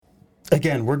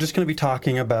again, we're just going to be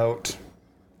talking about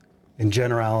in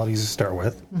generalities to start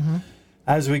with.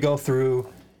 As we go through,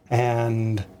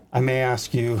 and I may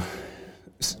ask you,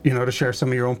 to share some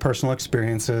of your own personal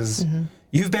experiences.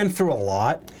 You've been through a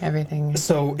lot. Everything.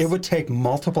 So it would take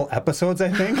multiple episodes, I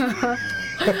think.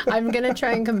 I'm going to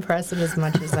try and compress it as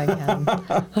much as I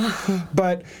can.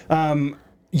 But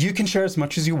you can share as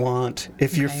much as you want.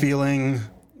 If you're feeling,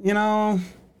 no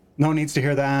needs to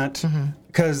hear that.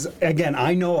 Because, again,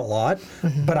 I know a lot,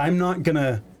 but I'm not going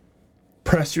to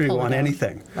press you on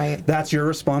anything. Right. That's your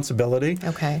responsibility.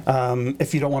 Okay.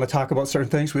 If you don't want to talk about certain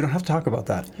things, we don't have to talk about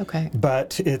that. Okay.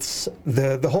 But it's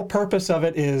the whole purpose of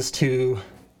it is to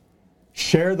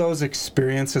share those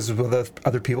experiences with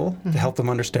other people to help them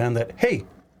understand that, hey,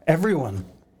 everyone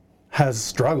has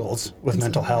struggles with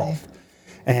mental health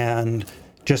and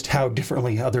just how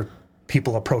differently other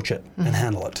people approach it and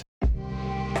handle it.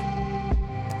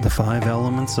 The 5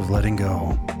 Elements of Letting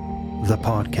Go, the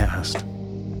podcast.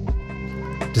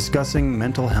 Discussing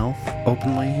mental health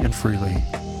openly and freely,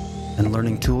 and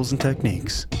learning tools and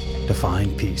techniques to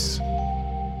find peace.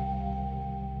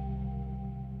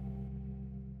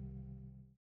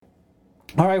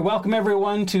 All right, welcome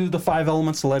everyone to the 5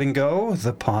 Elements of Letting Go,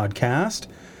 the podcast.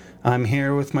 I'm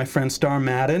here with my friend Star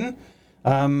Madden.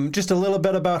 Just a little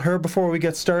bit about her before we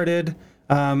get started.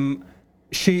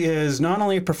 She is not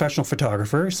only a professional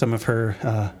photographer,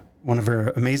 one of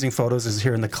her amazing photos is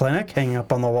here in the clinic, hanging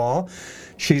up on the wall.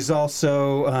 She's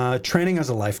also training as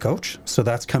a life coach, so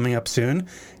that's coming up soon.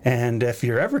 And if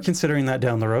you're ever considering that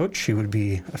down the road, she would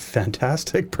be a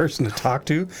fantastic person to talk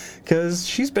to because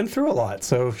she's been through a lot.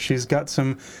 So she's got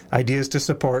some ideas to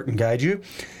support and guide you.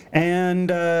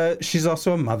 And she's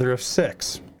also a mother of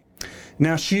 6.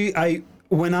 Now,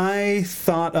 when I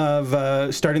thought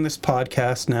of starting this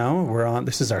podcast now,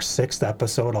 this is our 6th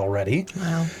episode already.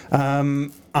 Wow.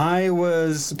 I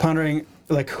was pondering,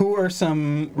 who are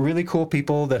some really cool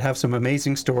people that have some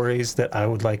amazing stories that I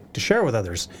would like to share with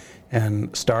others?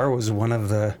 And Star was one of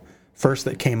the first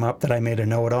that came up that I made a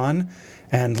note on.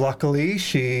 And luckily,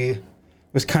 she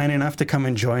was kind enough to come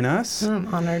and join us.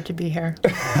 I'm honored to be here.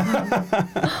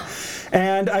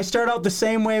 And I start out the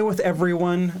same way with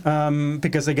everyone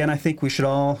because, again, I think we should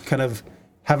all kind of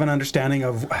have an understanding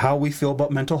of how we feel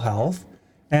about mental health.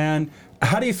 And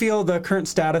how do you feel the current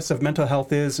status of mental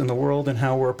health is in the world and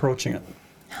how we're approaching it?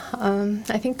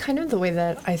 I think kind of the way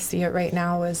that I see it right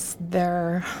now is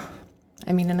and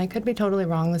I could be totally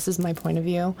wrong, this is my point of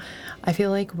view. I feel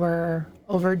like we're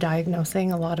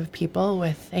over-diagnosing a lot of people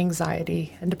with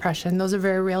anxiety and depression. Those are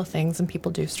very real things, and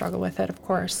people do struggle with it, of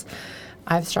course.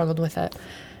 I've struggled with it.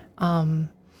 And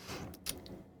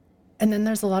then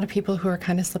there's a lot of people who are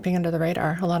kind of slipping under the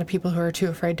radar, a lot of people who are too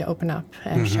afraid to open up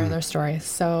and share their stories.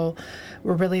 So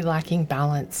we're really lacking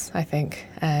balance, I think.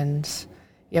 And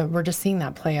we're just seeing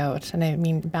that play out. And I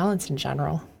mean, balance in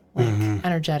general,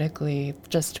 energetically,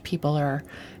 just people are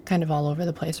kind of all over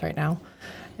the place right now.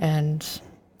 And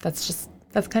that's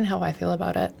kind of how I feel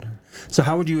about it. So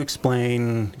how would you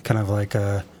explain kind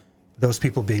of those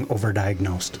people being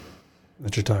overdiagnosed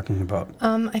that you're talking about?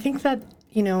 I think that,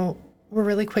 we're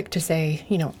really quick to say,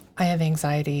 I have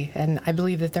anxiety, and I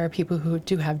believe that there are people who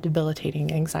do have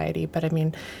debilitating anxiety, but I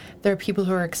mean, there are people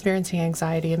who are experiencing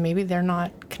anxiety and maybe they're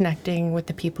not connecting with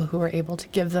the people who are able to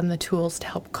give them the tools to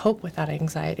help cope with that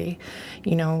anxiety.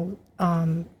 You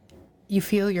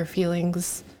feel your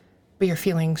feelings, but your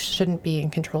feelings shouldn't be in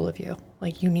control of you.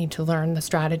 You need to learn the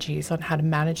strategies on how to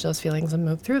manage those feelings and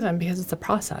move through them because it's a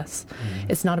process.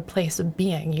 It's not a place of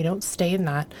being. You don't stay in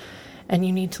that. And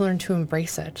you need to learn to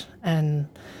embrace it. And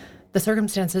the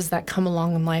circumstances that come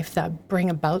along in life that bring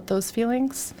about those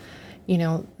feelings,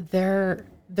 they're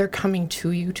coming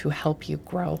to you to help you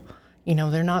grow.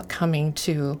 They're not coming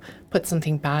to put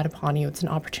something bad upon you. It's an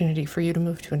opportunity for you to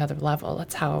move to another level.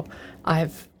 That's how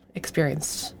I've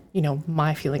experienced,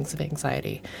 my feelings of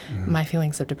anxiety, my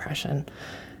feelings of depression.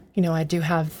 I do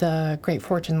have the great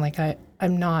fortune,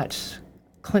 I'm not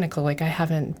clinical, I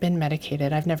haven't been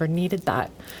medicated. I've never needed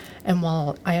that. And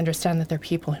while I understand that there are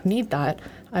people who need that,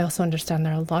 I also understand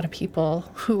there are a lot of people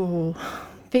who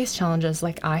face challenges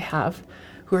like I have,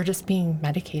 who are just being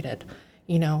medicated.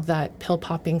 That pill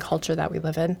popping culture that we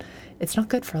live in, it's not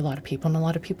good for a lot of people. And a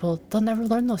lot of people, they'll never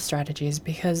learn those strategies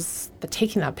because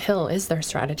taking that pill is their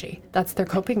strategy. That's their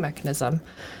coping mechanism.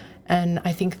 And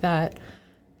I think that,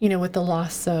 with the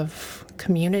loss of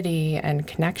community and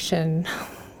connection,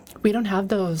 we don't have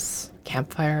those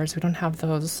campfires. We don't have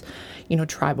those,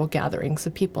 tribal gatherings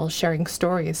of people sharing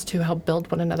stories to help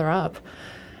build one another up.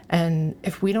 And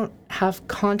if we don't have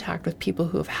contact with people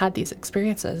who have had these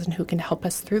experiences and who can help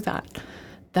us through that,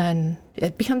 then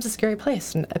it becomes a scary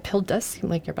place. And a pill does seem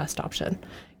like your best option.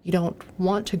 You don't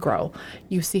want to grow.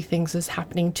 You see things as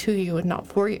happening to you and not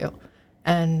for you.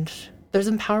 And there's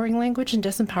empowering language and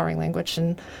disempowering language.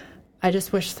 And I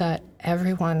just wish that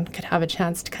everyone could have a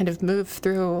chance to kind of move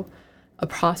through a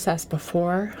process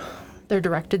before they're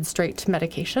directed straight to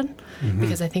medication.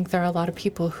 Because I think there are a lot of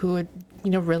people who would,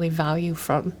 really value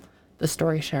from the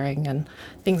story sharing and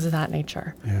things of that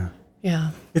nature. Yeah.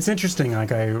 Yeah. It's interesting.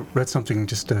 Like, I read something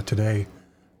just today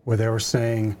where they were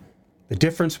saying the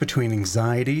difference between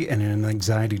anxiety and an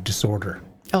anxiety disorder.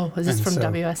 Oh, is this from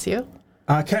WSU?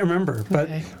 I can't remember, but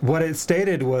Okay. what it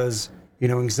stated was,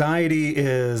 anxiety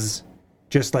is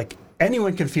just like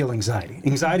anyone can feel anxiety.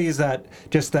 Anxiety is that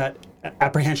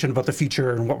apprehension about the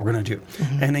future and what we're going to do.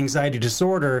 And anxiety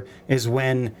disorder is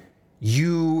when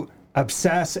you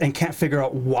obsess and can't figure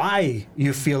out why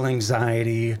you feel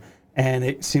anxiety, and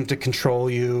it seems to control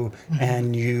you,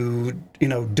 and you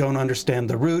don't understand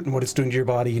the root and what it's doing to your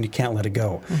body, and you can't let it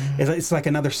go. It's like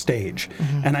another stage.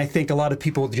 And I think a lot of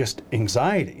people just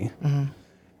anxiety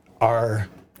are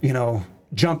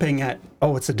jumping at,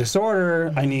 oh, it's a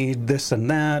disorder, I need this and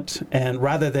that, and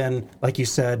rather than, like you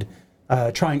said,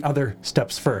 trying other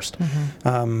steps first.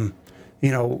 One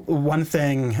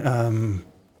thing,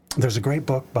 there's a great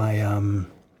book by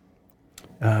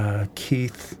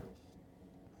Keith.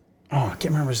 Oh, I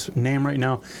can't remember his name right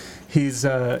now. He's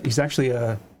actually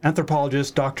a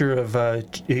anthropologist, doctor of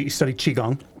he studied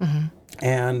qigong,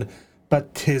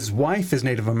 but his wife is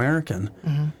Native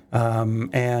American,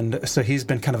 and so he's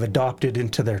been kind of adopted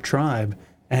into their tribe.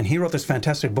 And he wrote this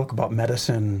fantastic book about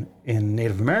medicine in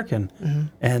Native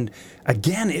American. And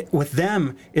again, with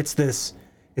them, it's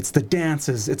the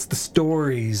dances, it's the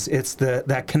stories, it's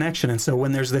that connection. And so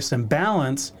when there's this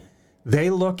imbalance, they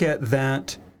look at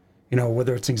that,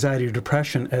 whether it's anxiety or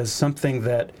depression, as something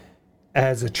that,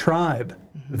 as a tribe,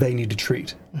 they need to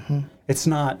treat. It's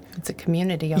a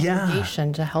community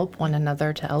obligation to help one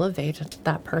another to elevate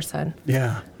that person.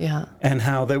 Yeah. And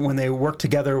how when they work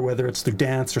together, whether it's through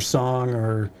dance or song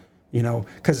or,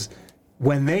 because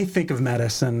when they think of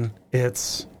medicine,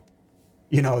 it's,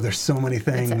 there's so many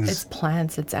things. It's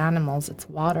plants, it's animals, it's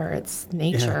water, it's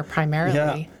nature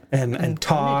primarily. Yeah. And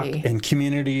talk and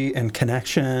community and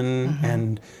connection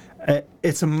and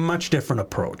it's a much different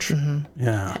approach.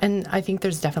 Yeah. And I think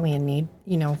there's definitely a need,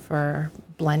 for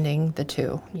blending the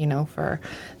two,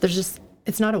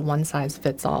 it's not a one size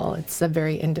fits all. It's a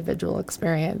very individual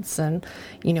experience. And,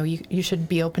 you should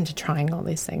be open to trying all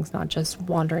these things, not just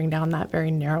wandering down that very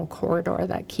narrow corridor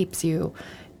that keeps you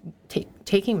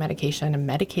taking medication and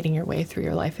medicating your way through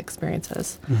your life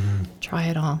experiences. Try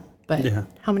it all. But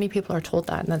how many people are told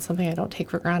that? And that's something I don't take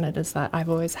for granted, is that I've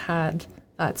always had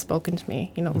that spoken to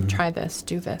me, try this,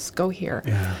 do this, go here,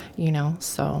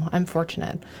 so I'm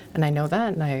fortunate. And I know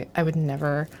that, and I would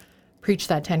never preach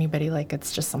that to anybody like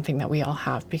it's just something that we all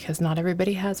have, because not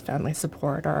everybody has family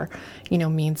support or,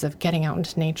 means of getting out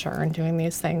into nature and doing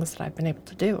these things that I've been able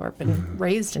to do or been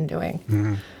raised in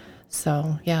doing.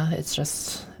 So, it's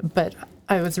just, but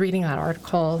I was reading that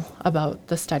article about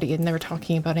the study, and they were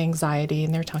talking about anxiety,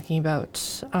 and they were talking about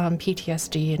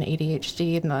PTSD and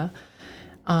ADHD,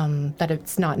 and that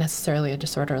it's not necessarily a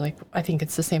disorder. Like, I think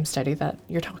it's the same study that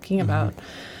you're talking about.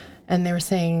 And they were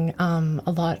saying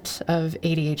a lot of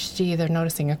ADHD, they're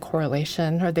noticing a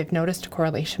correlation, or they've noticed a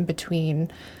correlation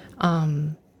between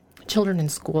children in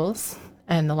schools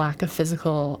and the lack of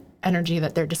physical energy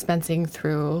that they're dispensing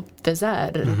through phys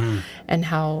ed, and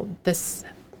how this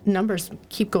numbers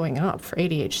keep going up for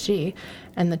ADHD,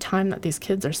 and the time that these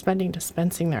kids are spending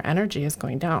dispensing their energy is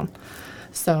going down.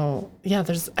 So,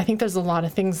 I think there's a lot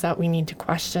of things that we need to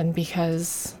question,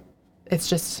 because it's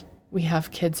just, we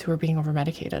have kids who are being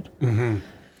over-medicated.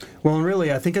 Well,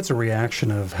 really, I think it's a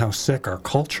reaction of how sick our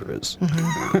culture is.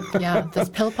 This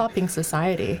pill-popping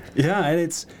society. Yeah,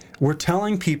 and we're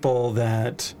telling people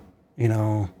that,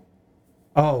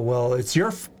 oh, well, it's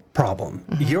your problem,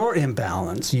 your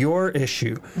imbalance, your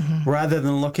issue, rather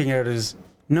than looking at it as,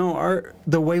 no,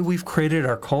 the way we've created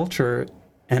our culture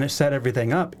and it set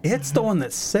everything up, it's the one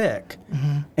that's sick.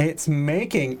 It's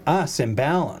making us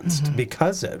imbalanced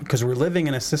because we're living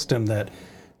in a system that,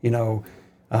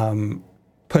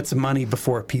 puts money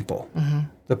before people,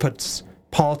 that puts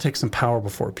politics and power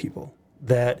before people,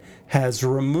 that has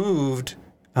removed,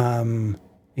 a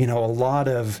lot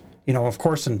of, of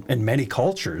course, in many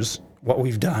cultures, what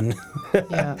we've done,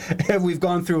 we've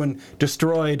gone through and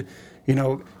destroyed,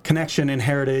 connection and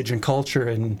heritage and culture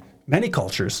in many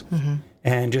cultures.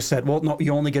 And just said, well, no,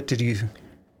 you only get to do,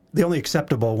 the only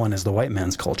acceptable one is the white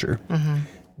man's culture.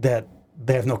 That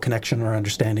they have no connection or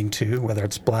understanding to, whether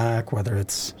it's black, whether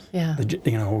it's,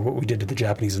 what we did to the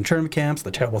Japanese internment camps,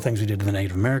 the terrible things we did to the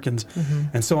Native Americans,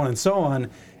 and so on and so on.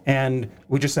 And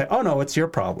we just say, oh, no, it's your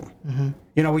problem.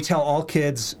 We tell all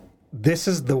kids, this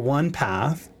is the one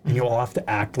path, and you all have to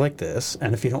act like this.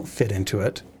 And if you don't fit into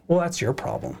it, well, that's your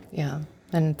problem. Yeah.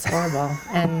 And it's horrible.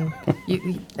 And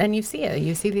you see it.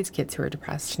 You see these kids who are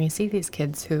depressed, and you see these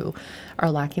kids who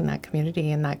are lacking that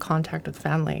community and that contact with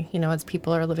family. As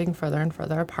people are living further and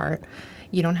further apart,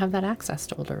 you don't have that access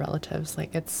to older relatives.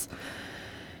 Like it's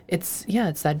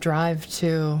that drive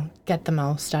to get the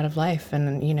most out of life.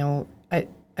 And,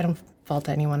 I don't fault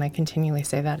anyone. I continually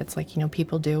say that. It's like,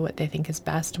 people do what they think is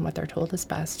best and what they're told is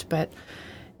best. But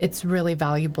it's really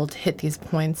valuable to hit these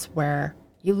points where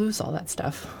you lose all that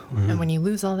stuff. And when you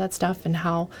lose all that stuff and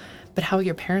how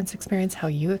your parents experience, how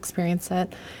you experience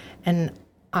it. And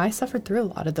I suffered through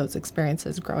a lot of those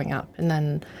experiences growing up. And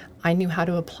then I knew how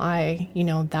to apply,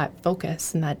 that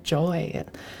focus and that joy.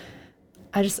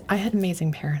 And I had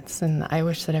amazing parents, and I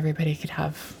wish that everybody could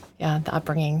have, the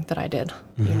upbringing that I did.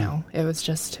 It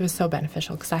was so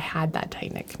beneficial because I had that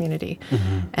tight-knit community.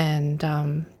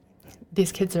 And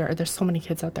these kids there's so many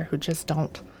kids out there who just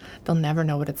they'll never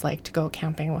know what it's like to go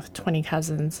camping with 20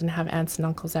 cousins and have aunts and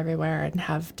uncles everywhere and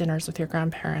have dinners with your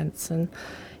grandparents and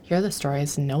hear the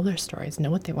stories and know their stories, know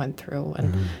what they went through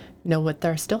and know what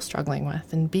they're still struggling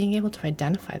with, and being able to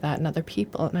identify that in other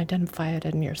people and identify it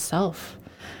in yourself.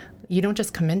 You don't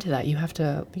just come into that. You have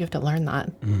to learn that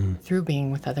through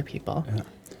being with other people. Yeah.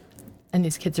 And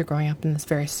these kids are growing up in this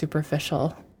very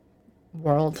superficial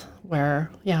world where,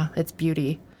 it's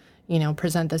beauty.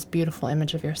 Present this beautiful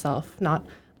image of yourself, not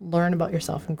learn about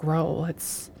yourself and grow.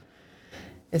 It's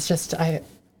just,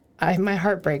 my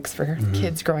heart breaks for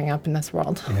kids growing up in this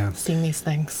world, seeing these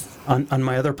things. On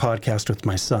my other podcast with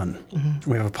my son,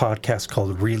 we have a podcast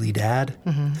called Really Dad.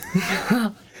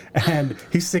 And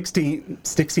he's 16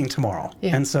 tomorrow.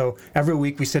 Yeah. And so every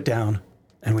week we sit down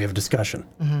and we have a discussion.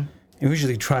 And we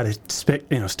usually try to stick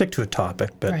to a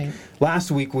topic. But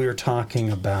last week we were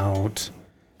talking about,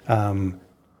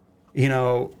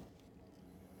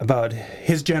 about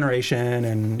his generation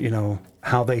and,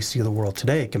 how they see the world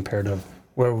today compared to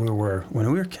where we were when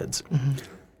we were kids.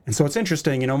 And so it's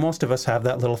interesting, most of us have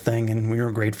that little thing, and we were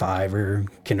in grade 5 or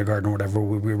kindergarten or whatever,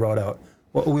 we wrote out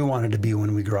what we wanted to be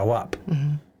when we grow up.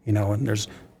 And there's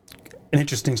an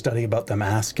interesting study about them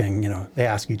asking, they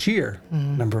ask each year,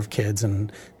 number of kids,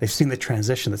 and they've seen the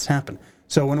transition that's happened.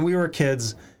 So when we were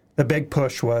kids, the big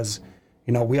push was,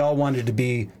 we all wanted to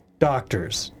be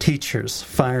doctors, teachers,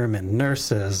 firemen,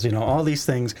 nurses, all these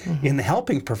things in the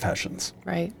helping professions.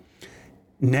 Right.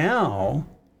 Now,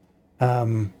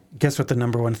 guess what the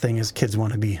number one thing is kids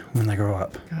want to be when they grow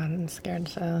up? God, I'm scared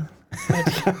to...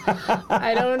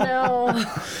 I don't know.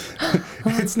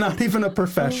 It's not even a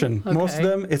profession. Okay. Most of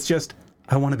them, it's just,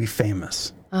 I want to be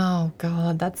famous. Oh,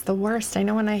 God, that's the worst. I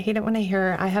know, when I hate it when I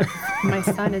hear, my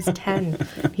son is 10.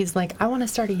 He's like, I want to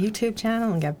start a YouTube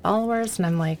channel and get followers. And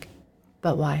I'm like,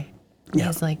 but why? Yeah.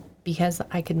 He's like, because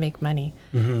I could make money.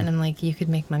 And I'm like, you could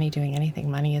make money doing anything.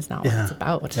 Money is not what it's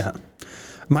about. Yeah.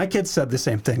 My kids said the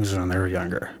same things when they were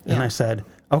younger. Yeah. And I said,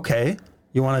 okay,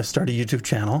 you want to start a YouTube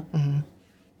channel?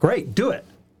 Great, do it.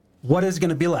 What is it going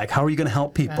to be like? How are you going to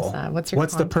help people?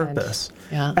 What's the purpose?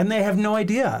 Yeah. And they have no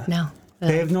idea. No.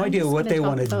 They have no idea what they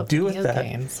want to do with that.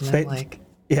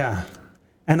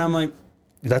 And I'm like,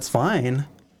 that's fine,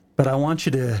 but I want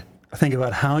you to think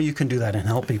about how you can do that and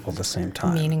help people at the same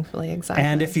time. Meaningfully, exactly.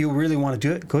 And if you really want to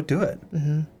do it, go do it.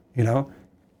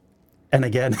 And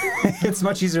again, it's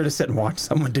much easier to sit and watch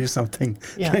someone do something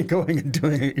than going and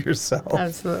doing it yourself.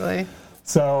 Absolutely.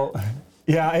 So,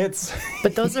 it's...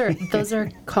 But those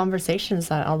are conversations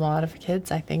that a lot of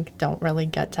kids, I think, don't really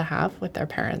get to have with their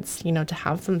parents, to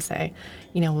have them say,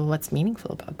 well, what's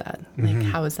meaningful about that? Like,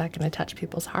 how is that going to touch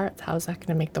people's hearts? How is that going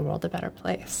to make the world a better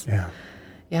place? Yeah.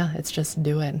 Yeah, it's just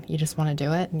do it. You just want to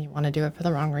do it, and you want to do it for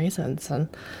the wrong reasons. And,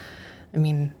 I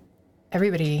mean,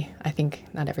 everybody, I think,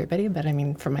 not everybody, but I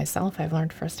mean, for myself, I've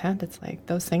learned firsthand, it's like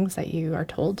those things that you are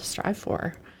told to strive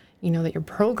for, that you're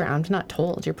programmed, not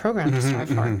told, you're programmed to strive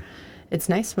for. It's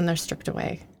nice when they're stripped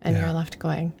away and you're left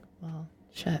going, well,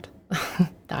 shit,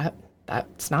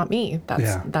 that's not me.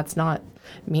 That's not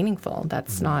meaningful.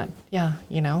 That's not,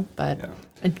 but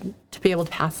and to be able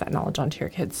to pass that knowledge on to your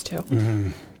kids too.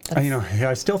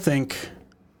 I still think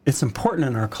it's important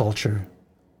in our culture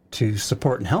to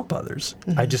support and help others.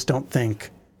 I just don't think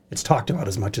it's talked about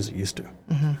as much as it used to.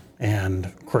 And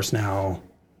of course now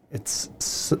there's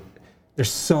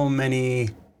so many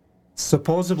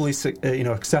supposedly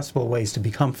accessible ways to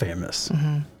become famous.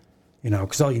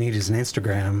 Because all you need is an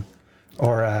Instagram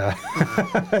or a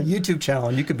YouTube channel,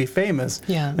 and you could be famous.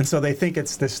 Yeah. And so they think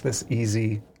it's this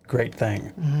easy, great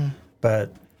thing. Mm-hmm.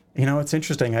 But, it's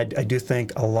interesting. I do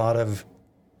think a lot of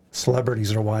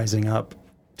celebrities are wising up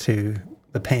to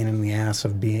the pain in the ass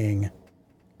of being,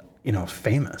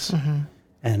 famous. Mm-hmm.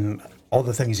 And all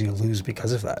the things you lose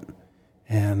because of that.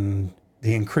 And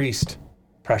the increased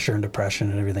pressure and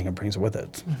depression and everything it brings with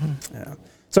it. Mm-hmm. Yeah.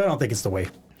 So I don't think it's the way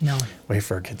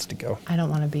for our kids to go. I don't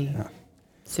want to be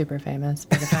super famous,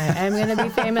 but if I am going to be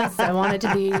famous, I want it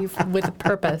to be with a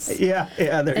purpose. Yeah,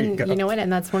 there you go. And you know what? And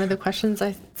that's one of the questions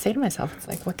I say to myself. It's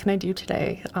like, what can I do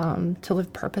today to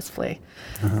live purposefully?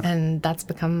 Uh-huh. And that's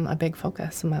become a big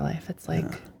focus in my life. It's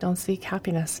like, don't seek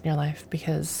happiness in your life,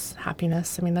 because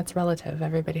happiness, that's relative.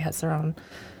 Everybody has their own,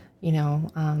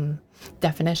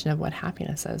 definition of what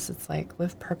happiness is. It's like,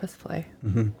 live purposefully.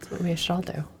 Mm-hmm. That's what we should all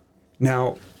do.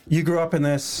 Now, you grew up in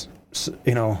this,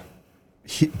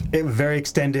 very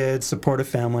extended, supportive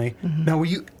family. Mm-hmm. Now,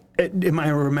 am I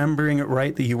remembering it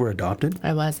right that you were adopted?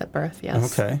 I was at birth,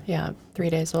 yes. Okay. Yeah, 3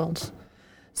 days old.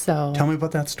 So tell me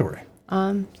about that story.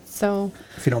 So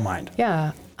if you don't mind.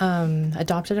 Yeah.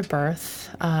 Adopted at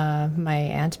birth. My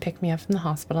aunt picked me up from the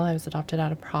hospital. I was adopted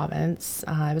out of province.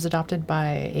 I was adopted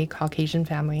by a Caucasian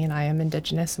family, and I am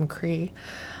Indigenous and Cree.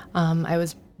 I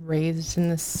was raised in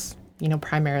this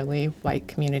primarily white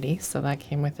community. So that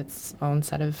came with its own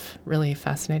set of really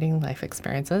fascinating life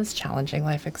experiences, challenging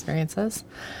life experiences.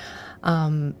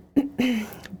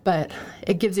 But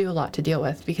it gives you a lot to deal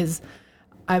with, because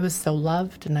I was so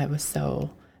loved, and I was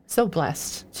so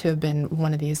blessed to have been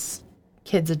one of these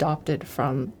kids adopted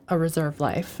from a reserve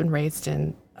life and raised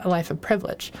in a life of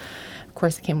privilege. Of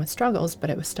course, it came with struggles, but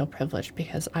it was still privileged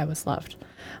because I was loved.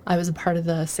 I was a part of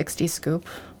the 60 Scoop,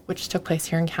 which took place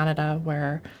here in Canada,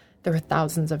 where there were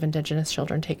thousands of Indigenous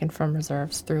children taken from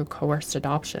reserves through coerced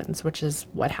adoptions, which is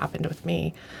what happened with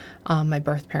me. My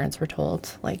birth parents were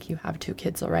told, you have 2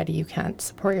 kids already, you can't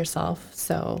support yourself,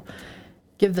 so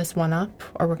give this one up,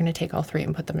 or we're going to take all 3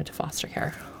 and put them into foster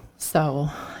care. So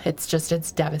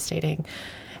it's devastating.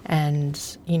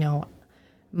 And,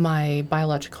 my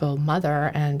biological mother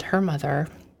and her mother,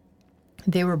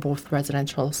 they were both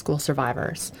residential school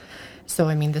survivors.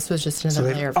 So, this was just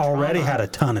another layer of trauma. So they already had a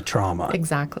ton of trauma.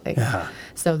 Exactly. Yeah.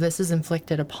 So this is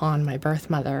inflicted upon my birth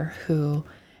mother, who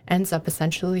ends up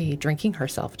essentially drinking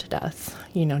herself to death,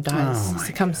 dies,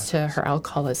 succumbs to her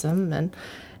alcoholism, and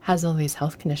has all these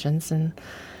health conditions. And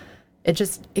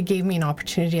it gave me an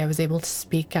opportunity. I was able to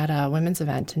speak at a women's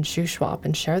event in Shuswap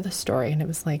and share the story. And it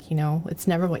was like, it's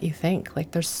never what you think.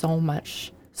 There's so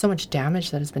much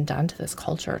damage that has been done to this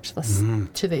culture,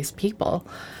 to these people.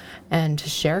 And to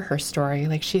share her story,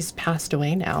 she's passed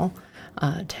away now,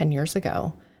 10 years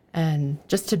ago. And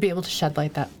just to be able to shed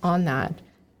light on that,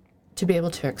 to be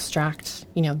able to extract,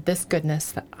 this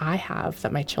goodness that I have,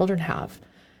 that my children have.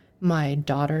 My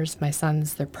daughters, my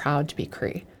sons, they're proud to be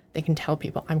Cree. They can tell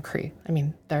people, I'm Cree.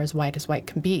 They're as white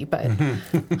can be, but, I'm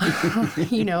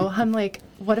like,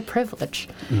 what a privilege.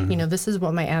 Mm-hmm. This is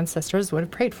what my ancestors would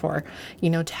have prayed for,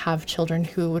 to have children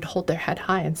who would hold their head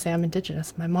high and say, I'm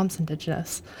Indigenous, my mom's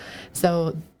Indigenous.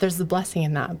 So there's the blessing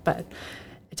in that, but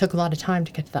it took a lot of time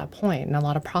to get to that point and a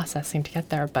lot of processing to get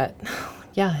there. But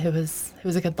yeah, it was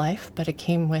a good life, but it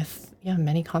came with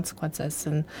many consequences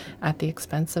and at the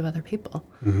expense of other people.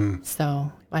 Mm-hmm.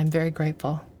 So I'm very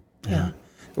grateful. Yeah.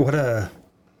 What to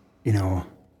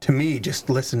me, just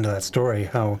listen to that story,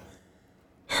 how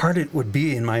hard it would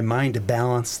be in my mind to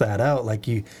balance that out.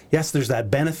 Yes, there's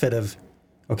that benefit of,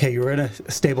 okay, you're in a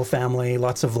stable family,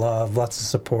 lots of love, lots of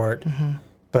support, mm-hmm.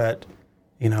 but,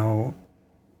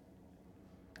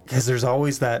 because there's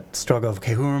always that struggle of,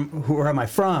 okay, who am I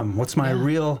from? What's my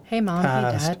real Hey, Mom,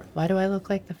 past? Hey, Dad, why do I look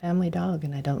like the family dog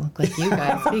and I don't look like you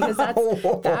guys? Because that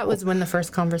was when the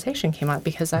first conversation came up,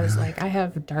 because I was like, I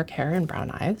have dark hair and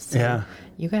brown eyes. Yeah.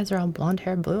 You guys are all blonde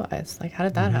hair and blue eyes. How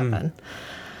did that mm-hmm. happen?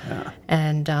 Yeah.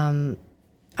 And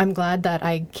I'm glad that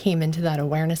I came into that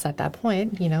awareness at that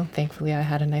point. Thankfully I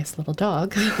had a nice little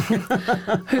dog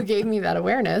who gave me that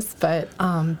awareness. But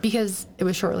because it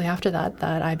was shortly after that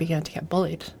I began to get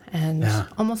bullied and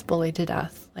almost bullied to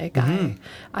death. Mm-hmm.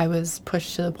 I was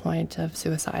pushed to the point of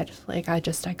suicide. I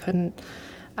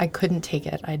couldn't take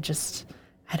it. I just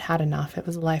had enough. It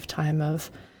was a lifetime of,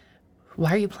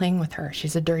 why are you playing with her?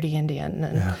 She's a dirty Indian.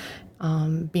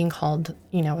 And being called,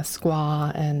 a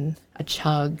squaw and a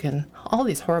chug and all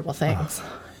these horrible things.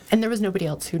 And there was nobody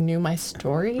else who knew my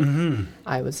story. Mm-hmm.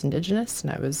 I was Indigenous,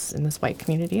 and I was in this white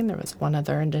community, and there was one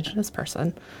other Indigenous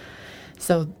person.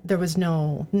 So there was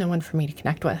no one for me to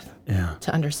connect with,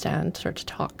 to understand or to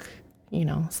talk,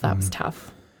 so that was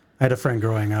tough. I had a friend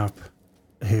growing up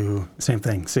who, same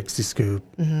thing, 60 Scoop,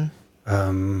 mm-hmm.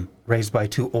 raised by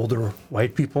two older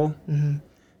white people,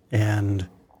 and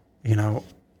a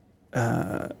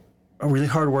really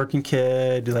hardworking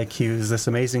kid. Like, he was this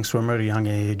amazing swimmer at a young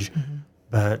age,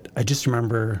 but I just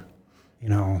remember,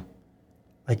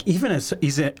 like, even as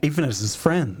his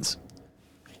friends,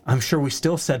 I'm sure we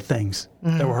still said things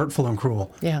that were hurtful and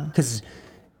cruel. Yeah. Because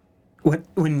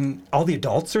when all the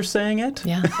adults are saying it,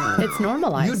 it's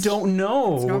normalized. You don't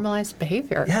know. It's normalized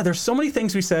behavior. Yeah, there's so many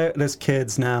things we say as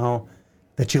kids now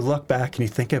that you look back and you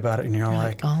think about it and you're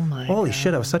like, oh my holy God.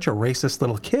 shit, I was such a racist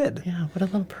little kid. Yeah, what a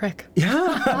little prick.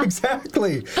 Yeah,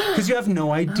 exactly. Because you have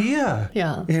no idea.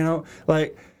 Yeah. To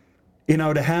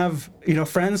have,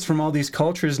 friends from all these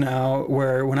cultures now,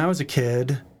 where when I was a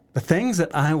kid, the things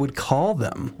that I would call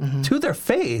them to their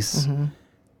face,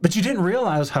 but you didn't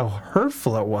realize how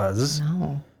hurtful it was.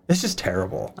 No. It's just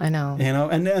terrible. I know.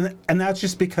 And that's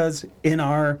just because in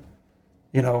our,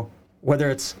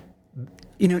 whether it's,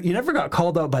 you never got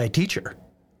called out by a teacher.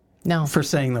 No. For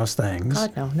saying those things.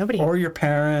 God, no. Nobody. Or your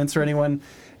parents or anyone,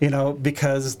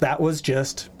 because that was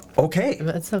just okay.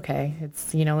 It's okay.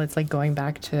 It's, it's like going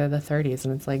back to the 30s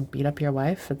and it's like, beat up your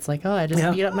wife. It's like, oh, I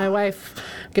just beat up my wife.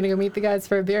 I'm going to go meet the guys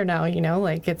for a beer now,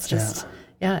 like it's just,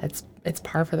 it's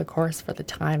par for the course for the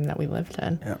time that we lived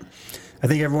in. Yeah. I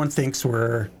think everyone thinks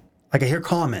we're, like, I hear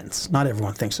comments, not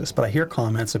everyone thinks this, but I hear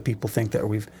comments that people think that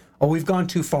we've gone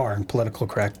too far in political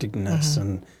correctness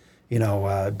and,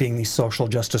 being these social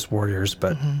justice warriors.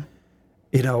 But,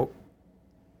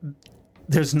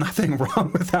 there's nothing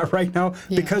wrong with that right now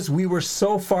because we were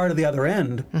so far to the other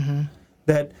end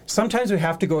that sometimes we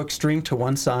have to go extreme to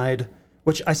one side,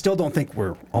 which I still don't think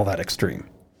we're all that extreme.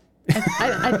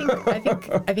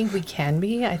 I think we can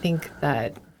be. I think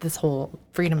that this whole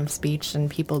freedom of speech and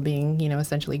people being,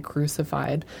 essentially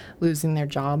crucified, losing their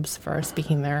jobs for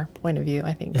speaking their point of view.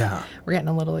 I think we're getting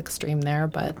a little extreme there,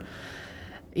 but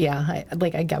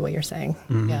I get what you're saying.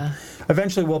 Yeah.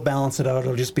 Eventually we'll balance it out.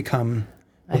 It'll just become,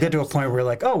 we'll get to a point where we're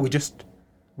like, oh,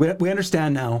 we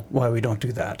understand now why we don't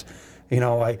do that.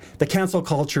 The cancel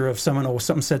culture of someone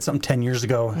said something 10 years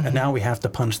ago and now we have to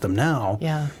punch them now.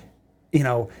 Yeah.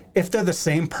 If they're the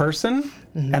same person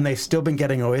and they've still been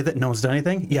getting away with it, no one's done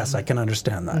anything, yes, I can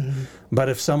understand that. But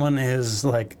if someone is,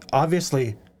 like,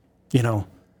 obviously,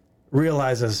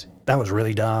 realizes that was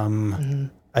really dumb,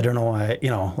 I don't know why,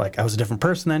 I was a different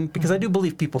person then, because I do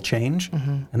believe people change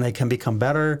and they can become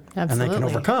better and they can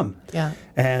overcome. Yeah.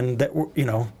 And that,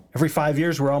 every 5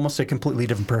 years we're almost a completely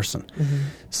different person.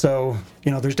 So,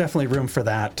 there's definitely room for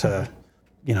that to,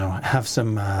 have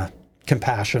some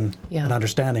compassion and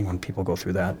understanding when people go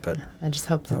through that. But I just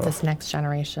hope that this next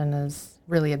generation is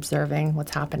really observing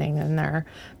what's happening and they're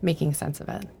making sense of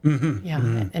it.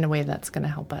 In a way that's going to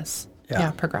help us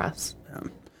progress.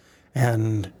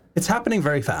 And it's happening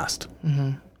very fast.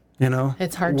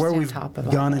 It's hard to where stay on we've top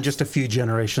of gone in just a few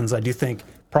generations. I do think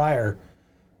prior,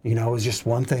 it was just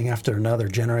one thing after another,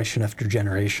 generation after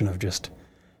generation of just,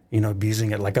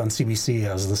 abusing it. Like on CBC,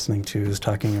 I was listening to, was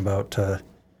talking about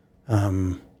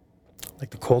like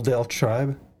the Coaldale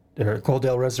tribe, or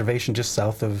Coaldale Reservation just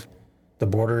south of the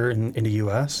border in the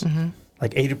U.S.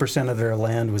 Like 80% of their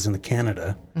land was in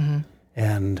Canada,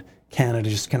 and Canada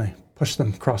just kind of pushed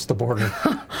them across the border.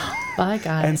 Bye,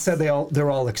 guys. And said they're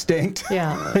all extinct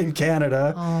in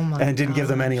Canada, and didn't give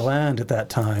them any land at that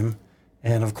time.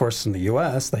 And of course, in the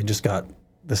U.S., they just got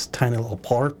this tiny little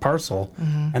parcel.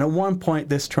 And at one point,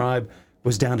 this tribe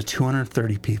was down to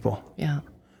 230 people. Yeah.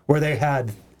 Where they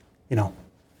had,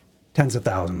 tens of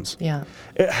thousands. Yeah.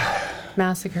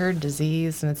 Massacred,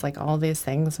 disease, and it's like all these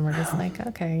things. And we're just like,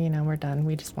 okay, we're done.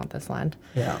 We just want this land.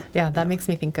 Yeah. Yeah, that makes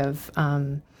me think of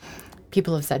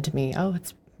people have said to me, oh,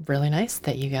 it's really nice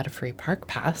that you got a free park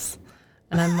pass.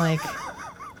 And I'm like,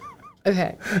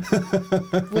 okay,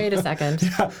 wait a second.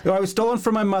 Yeah, I was stolen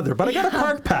from my mother, but I got a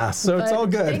park pass, so it's all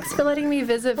good. Thanks for letting me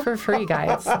visit for free,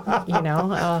 guys.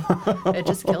 It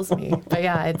just kills me. But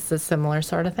yeah, it's a similar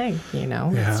sort of thing,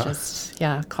 It's just,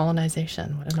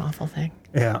 colonization. What an awful thing.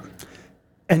 Yeah.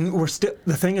 And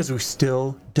the thing is, we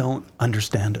still don't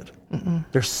understand it.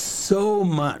 There's so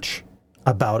much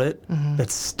about it that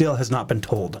still has not been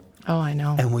told. Oh, I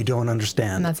know. And we don't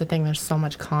understand. And that's the thing. There's so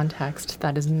much context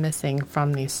that is missing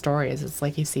from these stories. It's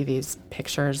like you see these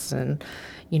pictures and,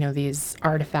 these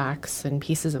artifacts and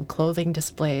pieces of clothing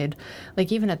displayed.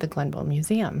 Like even at the Glenville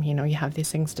Museum, you have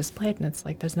these things displayed and it's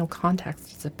like there's no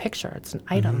context. It's a picture. It's an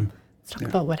item. Let's talk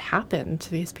about what happened to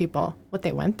these people, what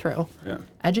they went through. Yeah.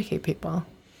 Educate people.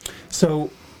 So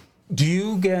do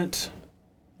you get,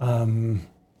 when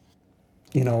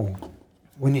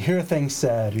you hear things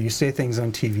said, or you say things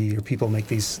on TV, or people make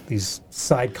these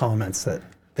side comments that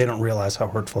they don't realize how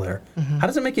hurtful they are, how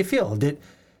does it make you feel?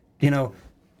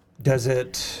 does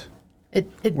it... It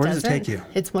Where does it doesn't. take you?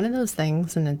 It's one of those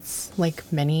things, and it's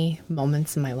like many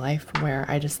moments in my life where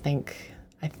I just think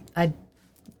I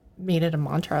made it a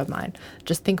mantra of mine.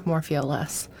 Just think more, feel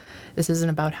less. This isn't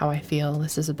about how I feel.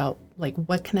 This is about, like,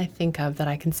 what can I think of that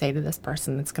I can say to this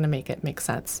person that's going to make it make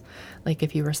sense? Like,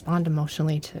 if you respond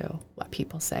emotionally to what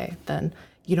people say, then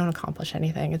you don't accomplish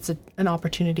anything. It's an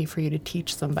opportunity for you to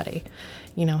teach somebody,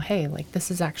 hey, like,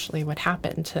 this is actually what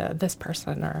happened to this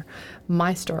person, or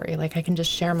my story. Like, I can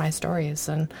just share my stories.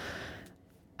 And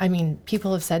I mean,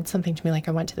 people have said something to me, like,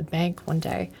 I went to the bank one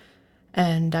day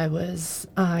and I was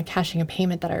cashing a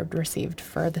payment that I had received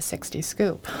for the 60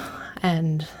 scoop.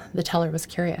 And the teller was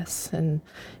curious, and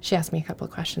she asked me a couple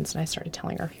of questions, and I started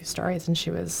telling her a few stories, and she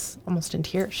was almost in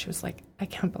tears. She was like, I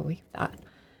can't believe that.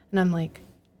 And I'm like,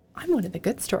 I'm one of the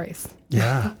good stories.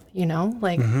 Yeah.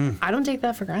 I don't take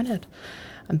that for granted.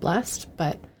 I'm blessed,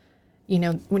 but,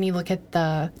 when you look at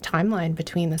the timeline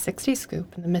between the 60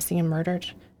 scoop and the missing and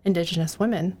murdered Indigenous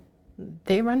women,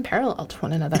 they run parallel to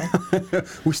one another.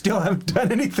 We still haven't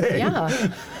done anything.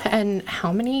 Yeah. And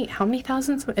how many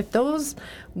thousands, if those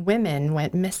women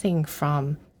went missing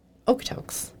from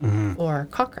Okotoks or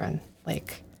Cochrane,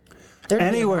 like,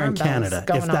 anywhere in Canada,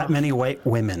 if that many white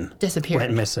women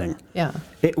went missing,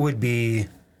 it would be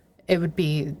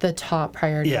the top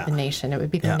priority of the nation. It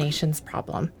would be the nation's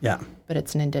problem. Yeah. But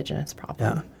it's an Indigenous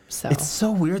problem. Yeah. So it's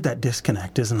so weird, that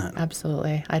disconnect, isn't it?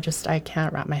 Absolutely. I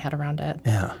can't wrap my head around it.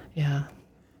 Yeah. Yeah.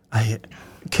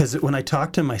 Because when I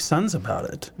talk to my sons about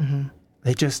it,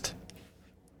 they just,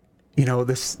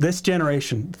 this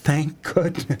generation, thank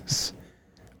goodness,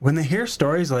 when they hear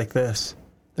stories like this,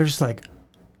 they're just like,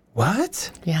 what?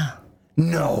 Yeah.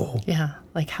 No. Yeah.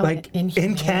 Like, how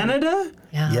in Canada?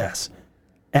 Yeah. Yes.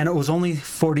 And it was only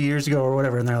 40 years ago or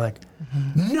whatever, and they're like,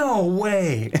 no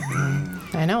way.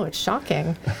 I know, it's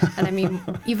shocking. And I mean,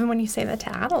 even when you say that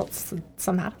to adults,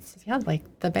 some adults, like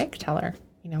the bank teller,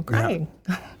 crying.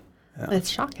 Yeah. It's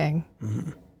shocking.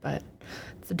 But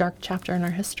it's a dark chapter in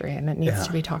our history, and it needs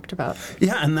to be talked about.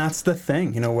 Yeah, and that's the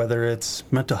thing, whether it's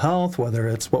mental health, whether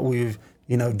it's what we've,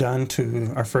 done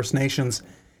to our First Nations,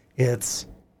 it's,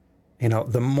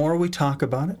 the more we talk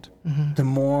about it, the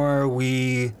more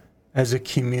we, as a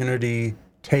community,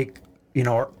 take,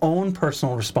 our own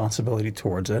personal responsibility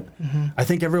towards it. I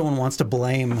think everyone wants to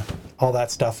blame all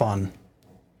that stuff on,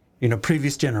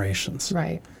 previous generations.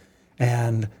 Right.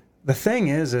 And the thing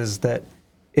is that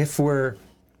if we're,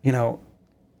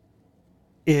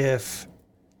 if,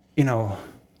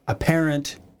 a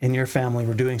parent in your family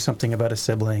were doing something about a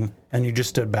sibling and you just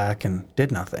stood back and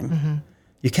did nothing,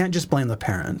 you can't just blame the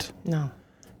parent. No.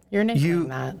 You're enabling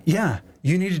that. Yeah.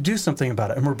 You need to do something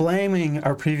about it. And we're blaming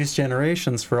our previous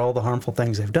generations for all the harmful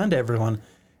things they've done to everyone,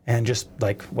 and just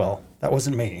like, well, that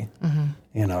wasn't me,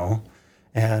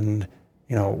 and,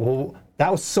 well,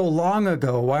 that was so long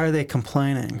ago. Why are they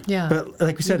complaining? Yeah. But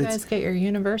like we said, you guys get your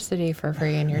university for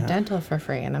free and your dental for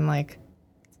free. And I'm like,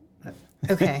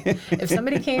 okay, if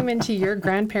somebody came into your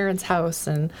grandparents' house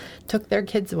and took their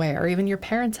kids away, or even your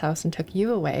parents' house and took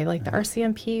you away, like the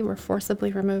RCMP were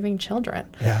forcibly removing children.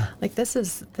 Yeah. Like this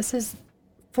is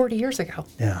 40 years ago.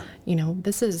 Yeah.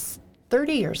 This is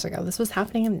 30 years ago. This was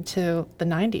happening into the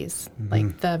 90s,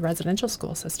 like the residential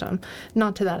school system.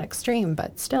 Not to that extreme,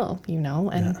 but still,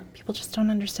 and people just don't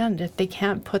understand if they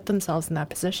can't put themselves in that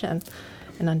position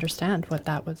and understand what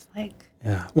that was like.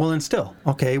 Yeah. Well, and still,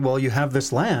 okay, well, you have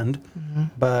this land,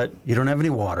 but you don't have any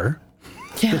water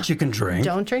that you can drink.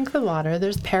 Don't drink the water.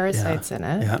 There's parasites in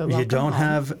it. Yeah. But you don't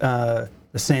have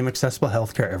the same accessible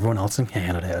health care everyone else in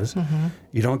Canada has.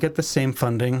 You don't get the same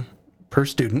funding per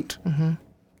student.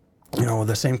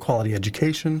 The same quality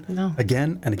education. No.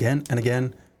 Again and again and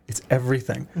again. It's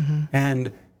everything.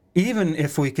 And even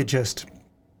if we could just,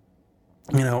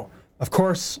 of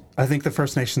course, I think the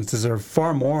First Nations deserve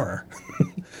far more,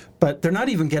 but they're not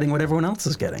even getting what everyone else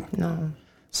is getting. No.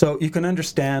 So you can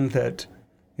understand that,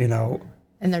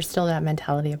 And there's still that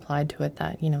mentality applied to it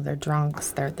that, they're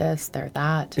drunks, they're this, they're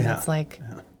that. And it's like,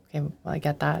 okay, well, I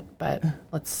get that, but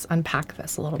let's unpack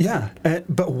this a little bit. Yeah,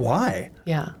 but why?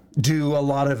 Yeah. Do a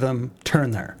lot of them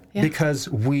turn there? Yeah. Because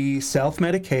we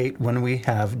self-medicate when we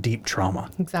have deep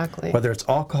trauma. Exactly. Whether it's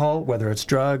alcohol, whether it's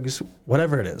drugs,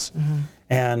 whatever it is.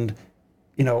 And,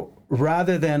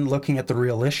 rather than looking at the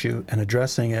real issue and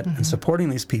addressing it and supporting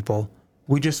these people,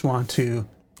 we just want to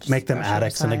make them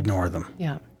addicts and ignore them.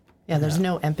 Yeah. Yeah, there's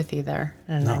no empathy there.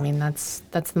 And I mean, that's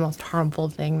the most harmful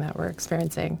thing that we're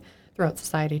experiencing throughout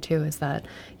society too, is that,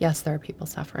 yes, there are people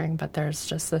suffering, but there's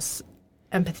just this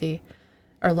empathy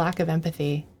or lack of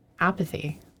empathy,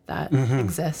 apathy that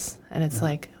exists. And it's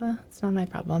like, it's not my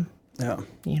problem. Yeah.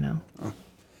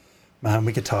 Man,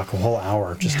 we could talk a whole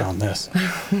hour just on this.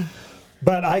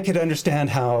 But I could understand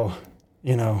how,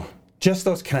 just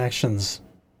those connections,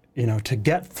 to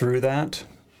get through that,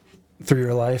 through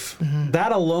your life,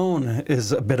 that alone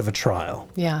is a bit of a trial.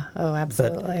 Yeah. Oh,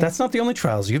 absolutely. That's not the only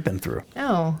trials you've been through.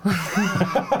 No.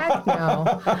 Heck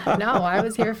no. No, I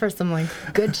was here for some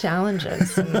good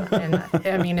challenges. And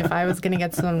I mean, if I was going to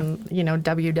get some,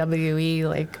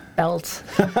 WWE belt,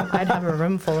 I'd have a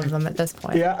room full of them at this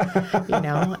point.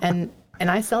 Yeah. And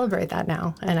I celebrate that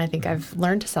now. And I think I've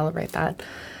learned to celebrate that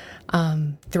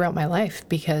throughout my life,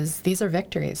 because these are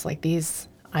victories. These,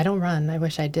 I don't run. I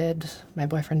wish I did. My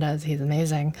boyfriend does. He's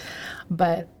amazing.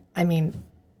 But I mean,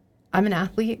 I'm an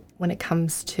athlete when it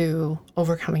comes to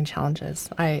overcoming challenges.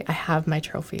 I have my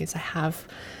trophies. I have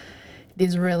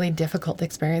these really difficult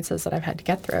experiences that I've had to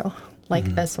get through, like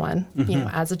this one,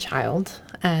 as a child,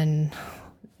 and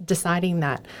deciding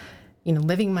that,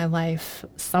 living my life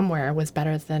somewhere was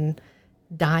better than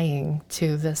dying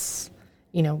to this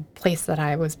place that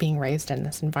I was being raised in,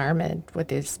 this environment with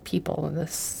these people, and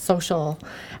this social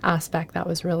aspect that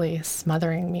was really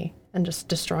smothering me and just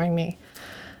destroying me.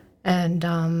 And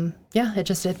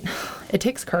it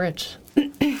takes courage.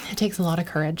 It takes a lot of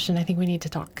courage. And I think we need to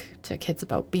talk to kids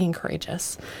about being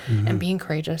courageous. And being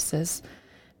courageous is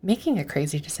making a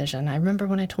crazy decision. I remember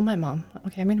when I told my mom,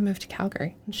 okay, I'm going to move to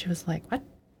Calgary. And she was like, what?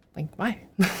 Why?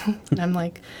 And I'm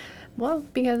like, well,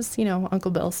 because,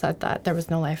 Uncle Bill said that there was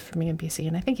no life for me in BC,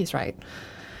 and I think he's right.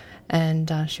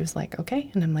 And she was like,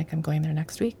 okay. And I'm like, I'm going there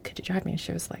next week. Could you drive me? And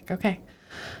she was like, okay.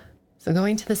 So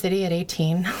going to the city at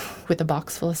 18 with a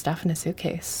box full of stuff in a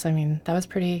suitcase, I mean, that was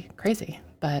pretty crazy,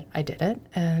 but I did it.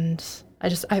 And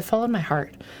I followed my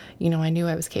heart. I knew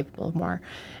I was capable of more.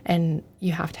 And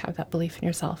you have to have that belief in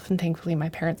yourself. And thankfully, my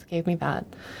parents gave me that.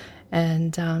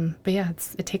 And, but yeah,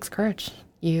 it takes courage.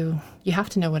 You have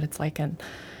to know what it's like. And,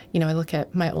 I look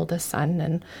at my oldest son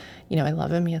and, I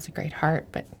love him. He has a great heart,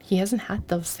 but he hasn't had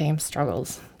those same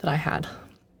struggles that I had.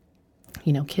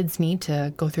 Kids need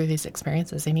to go through these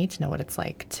experiences. They need to know what it's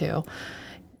like to,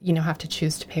 have to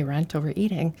choose to pay rent over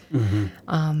eating.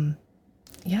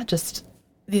 Just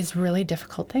these really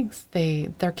difficult things.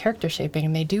 They're character shaping,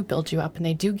 and they do build you up, and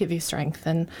they do give you strength.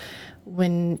 And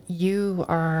when you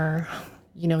are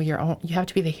your own, you have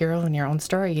to be the hero in your own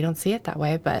story. You don't see it that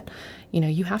way, but,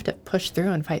 you have to push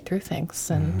through and fight through things.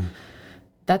 And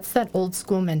that's that old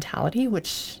school mentality,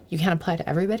 which you can't apply to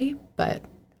everybody, but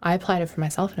I applied it for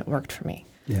myself and it worked for me.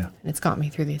 Yeah. And it's got me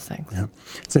through these things. Yeah.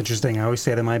 It's interesting. I always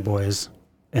say to my boys,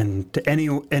 and to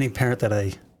any parent that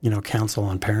I, counsel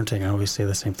on parenting, I always say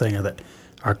the same thing, that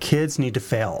our kids need to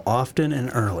fail often and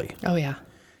early. Oh, yeah.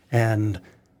 And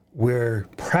we're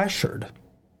pressured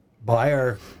by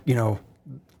our,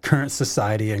 current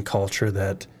society and culture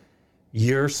that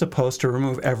you're supposed to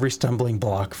remove every stumbling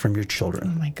block from your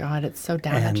children. Oh my God, it's so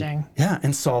damaging.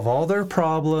 And solve all their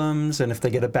problems. And if they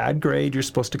get a bad grade, you're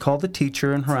supposed to call the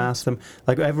teacher and harass them.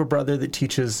 I have a brother that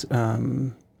teaches,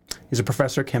 he's a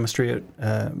professor of chemistry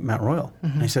at Mount Royal.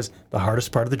 And he says, the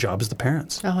hardest part of the job is the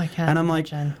parents. Oh, I can't And I'm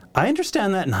imagine. like, I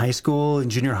understand that in high school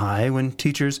and junior high when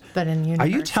teachers, But in are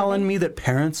university? you telling me that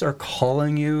parents are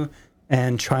calling you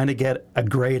and trying to get a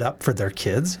grade up for their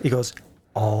kids? He goes,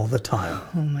 all the time.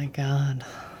 Oh my God.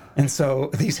 And so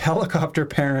these helicopter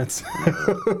parents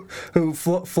who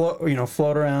float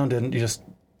around and just,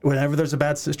 whenever there's a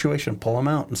bad situation, pull them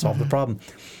out and solve the problem.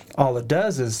 All it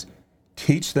does is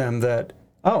teach them that,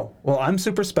 oh, well, I'm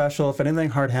super special. If anything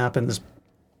hard happens,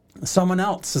 someone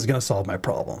else is going to solve my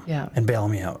problem and bail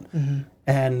me out.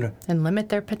 And limit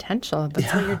their potential.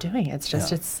 That's what you're doing. It's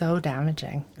just, it's so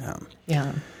damaging.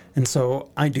 Yeah. And so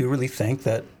I do really think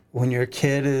that when your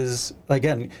kid is,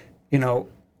 again,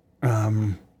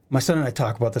 my son and I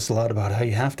talk about this a lot, about how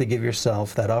you have to give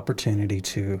yourself that opportunity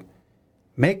to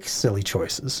make silly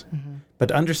choices,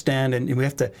 but understand, and we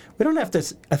don't have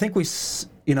to, I think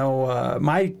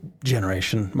my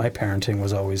generation, my parenting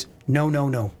was always, no,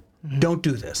 don't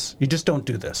do this. You just don't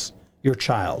do this. You're a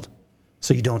child,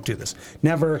 so you don't do this.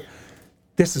 Never,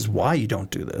 this is why you don't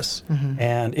do this.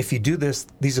 And if you do this,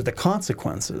 these are the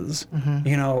consequences.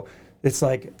 It's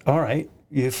like, all right,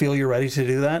 you feel you're ready to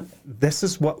do that. This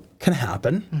is what can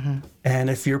happen. And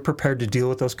if you're prepared to deal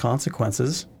with those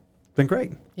consequences, then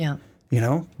great. Yeah.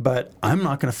 But I'm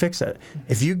not going to fix it.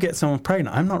 If you get someone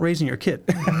pregnant, I'm not raising your kid.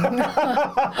 Yeah,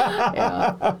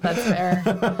 that's fair.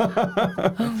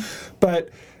 But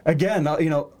again,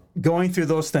 going through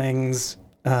those things,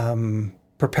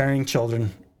 preparing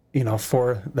children,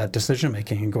 for that decision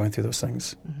making and going through those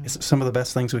things, is some of the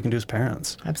best things we can do as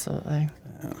parents. Absolutely.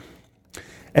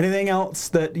 Anything else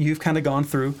that you've kind of gone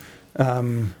through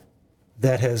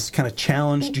that has kind of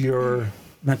challenged your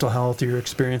mental health or your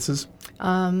experiences?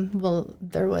 Well,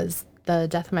 there was the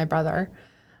death of my brother,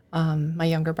 my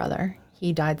younger brother.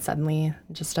 He died suddenly,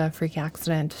 just a freak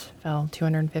accident, fell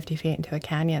 250 feet into a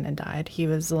canyon and died. He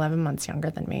was 11 months younger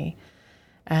than me.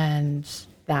 And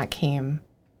that came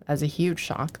as a huge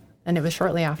shock. And it was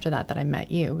shortly after that that I met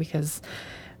you, because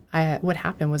what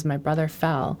happened was my brother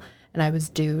fell, and I was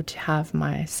due to have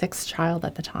my sixth child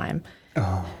at the time.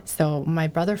 Oh. So my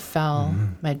brother fell,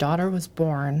 my daughter was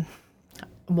born.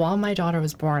 While my daughter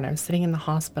was born, I was sitting in the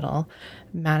hospital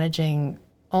managing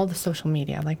all the social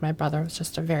media. Like, my brother was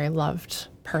just a very loved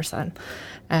person,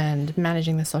 and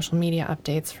managing the social media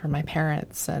updates for my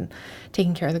parents and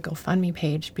taking care of the GoFundMe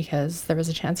page, because there was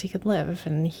a chance he could live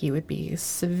and he would be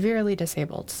severely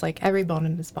disabled. It's like every bone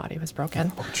in his body was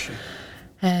broken. Oh,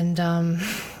 and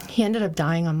he ended up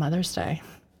dying on Mother's Day.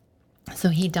 So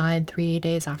he died 3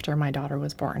 days after my daughter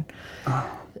was born.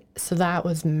 Oh. So that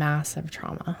was massive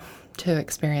trauma to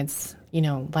experience,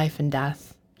 life and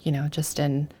death, just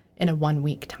in a 1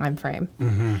 week time frame.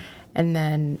 Mm-hmm. And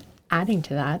then adding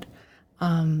to that,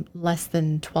 less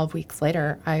than 12 weeks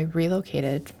later, I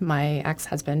relocated. My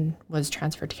ex-husband was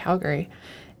transferred to Calgary,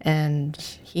 and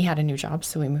he had a new job.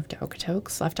 So we moved to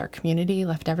Okotoks, left our community,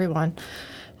 left everyone.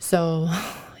 So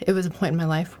it was a point in my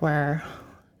life where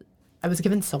I was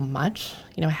given so much.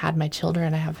 I had my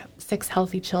children. I have 6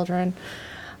 healthy children.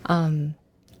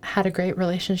 Had a great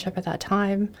relationship at that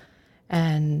time,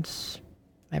 and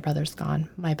my brother's gone.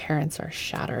 My parents are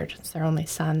shattered. It's their only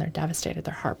son. They're devastated.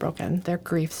 They're heartbroken. They're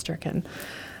grief-stricken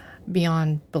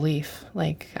beyond belief.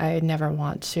 Like, I never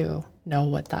want to know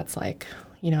what that's like.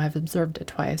 I've observed it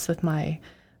twice with my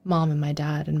mom and my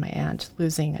dad and my aunt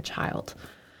losing a child.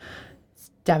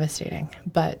 It's devastating.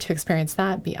 But to experience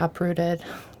that, be uprooted,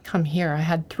 come here. I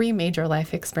had 3 major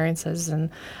life experiences,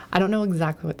 and I don't know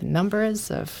exactly what the number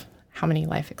is of how many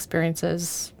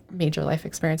major life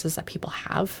experiences that people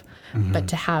have, but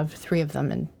to have 3 of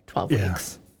them in 12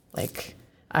 weeks, like,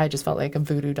 I just felt like a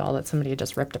voodoo doll that somebody had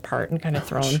just ripped apart and kind of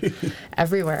thrown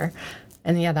everywhere.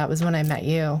 And that was when I met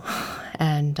you.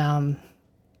 And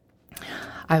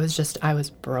I was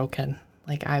broken.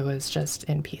 Like, I was just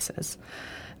in pieces.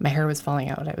 My hair was falling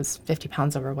out. I was 50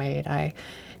 pounds overweight. I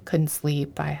couldn't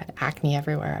sleep. I had acne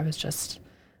everywhere. I was just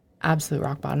absolute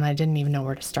rock bottom. I didn't even know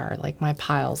where to start. Like, my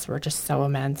piles were just so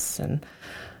immense, and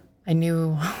I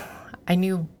knew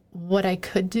what I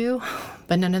could do,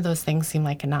 but none of those things seemed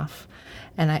like enough.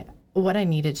 And what I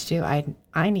needed to do,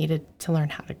 I needed to learn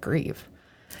how to grieve.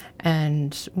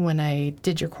 And when I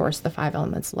did your course, The 5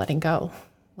 Elements of Letting Go,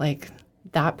 like,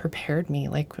 that prepared me.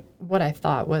 Like, what I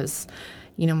thought was,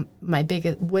 my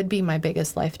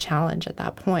biggest life challenge at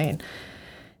that point,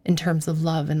 in terms of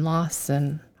love and loss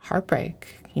and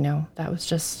heartbreak, that was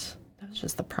just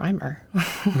the primer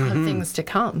of things to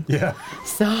come. Yeah.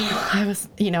 So I was,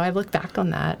 I look back on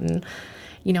that, and,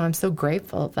 I'm so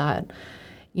grateful that,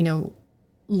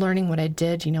 learning what I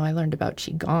did, I learned about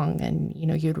Qigong, and,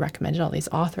 you'd recommended all these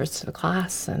authors to the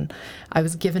class, and I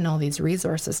was given all these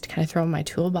resources to kind of throw in my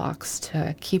toolbox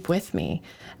to keep with me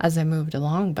as I moved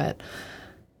along. But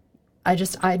I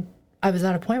was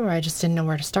at a point where I just didn't know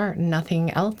where to start, and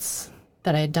nothing else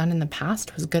that I had done in the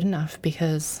past was good enough,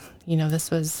 because,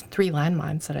 this was 3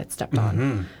 landmines that I'd stepped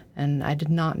on, and I did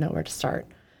not know where to start.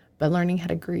 But learning how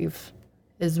to grieve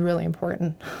is really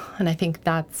important. And I think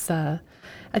that's a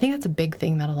big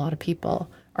thing that a lot of people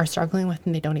are struggling with,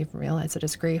 and they don't even realize it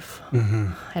is grief.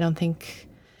 I don't think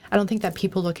that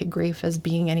people look at grief as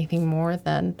being anything more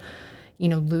than,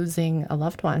 losing a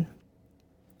loved one.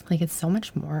 Like, it's so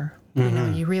much more.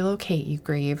 You relocate, you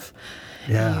grieve.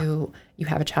 Yeah. You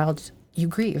have a child, you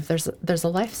grieve. There's a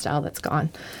lifestyle that's gone.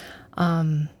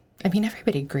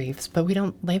 Everybody grieves, but we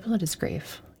don't label it as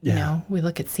grief. We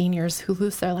look at seniors who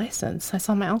lose their license. I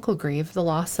saw my uncle grieve the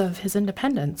loss of his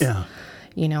independence. Yeah.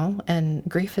 And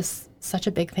grief is such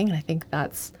a big thing. And I think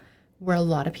that's where a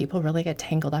lot of people really get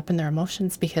tangled up in their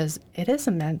emotions, because it is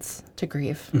immense to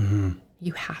grieve.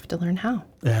 You have to learn how.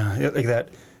 Yeah, like that.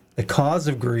 The cause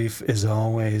of grief is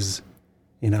always,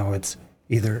 it's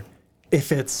either,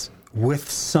 if it's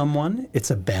with someone, it's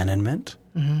abandonment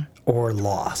or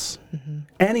loss.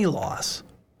 Any loss.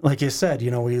 Like you said,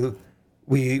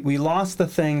 we lost the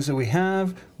things that we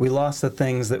have. We lost the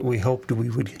things that we hoped we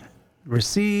would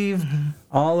receive.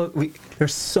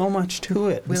 There's so much to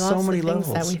it. We so lost many the levels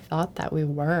things that we thought that we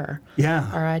were. Yeah.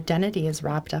 Our identity is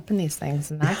wrapped up in these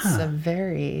things, and that's a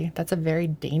very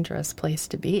dangerous place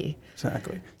to be.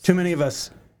 Exactly. Too many of us,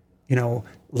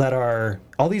 let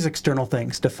all these external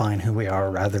things define who we are,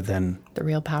 rather than the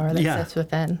real power that sits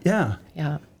within. Yeah.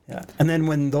 Yeah. Yeah. And then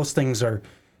when those things are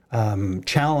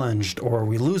challenged or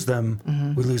we lose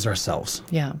them, we lose ourselves.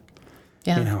 Yeah.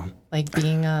 Yeah. You know, like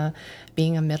being a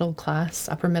upper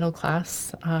middle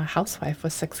class housewife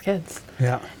with 6 kids.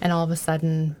 yeah. And all of a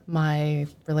sudden, my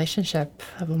relationship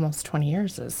of almost 20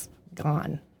 years is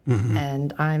gone.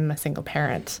 And I'm a single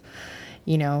parent,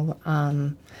 you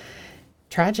know,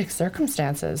 tragic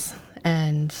circumstances.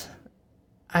 And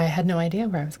I had no idea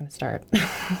where I was going to start,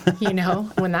 you know,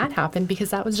 when that happened, because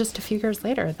that was just a few years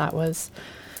later. That was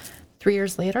 3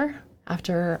 years later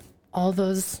after all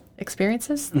those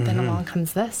experiences. Then along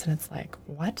comes this, and it's like,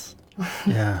 what?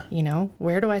 Yeah. You know,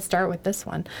 where do I start with this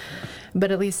one?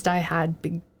 But at least I had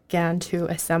began to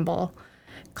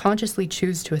consciously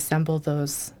choose to assemble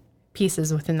those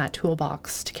pieces within that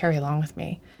toolbox to carry along with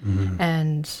me.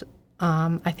 And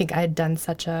I think I had done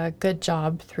such a good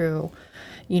job through,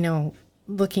 you know,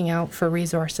 looking out for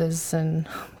resources and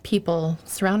people,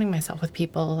 surrounding myself with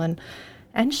people,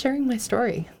 and sharing my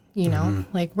story, you know,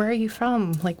 like, where are you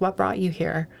from? Like, what brought you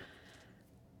here?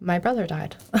 My brother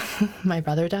died. My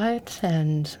brother died,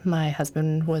 and my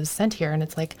husband was sent here. And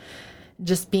it's like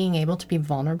just being able to be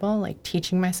vulnerable, like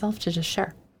teaching myself to just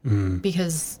share.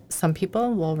 Because some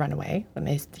people will run away when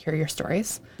they hear your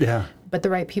stories. Yeah. But the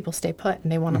right people stay put,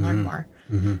 and they want to learn more.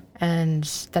 And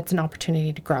that's an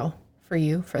opportunity to grow for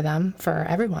you, for them, for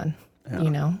everyone, you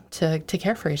know, to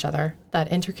care for each other. That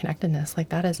interconnectedness, like,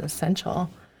 that is essential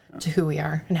to who we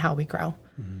are and how we grow.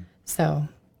 So,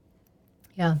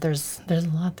 yeah, there's a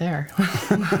lot there.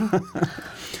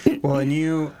 Well, and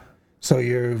you're,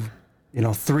 you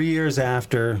know, 3 years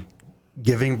after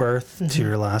giving birth to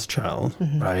your last child,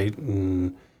 right?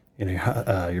 And, you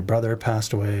know, your brother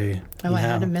passed away. Oh, I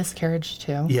had a miscarriage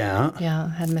too. Yeah. Yeah, I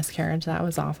had a miscarriage. That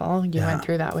was awful. You went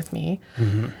through that with me.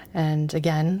 And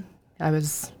again, I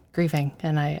was grieving,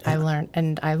 and I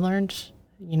learned,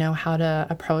 you know, how to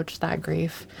approach that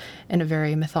grief in a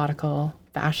very methodical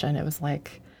fashion. It was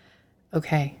like,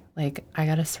 okay, like, I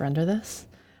got to surrender this.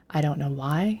 I don't know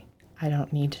why. I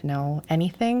don't need to know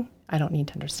anything. I don't need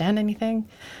to understand anything.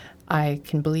 I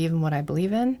can believe in what I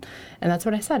believe in. And that's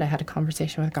what I said. I had a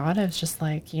conversation with God. I was just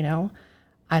like, you know,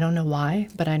 I don't know why,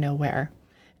 but I know where.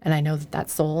 And I know that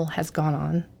soul has gone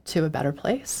on to a better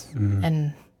place.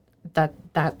 And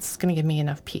that's going to give me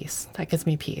enough peace. That gives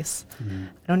me peace.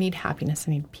 I don't need happiness.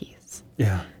 I need peace.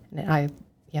 Yeah. And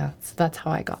so that's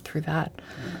how I got through that.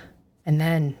 And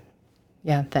then,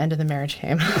 the end of the marriage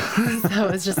came. So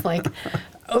it was just like,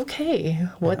 okay,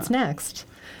 what's next?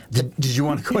 Did you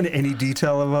want to go into any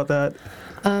detail about that?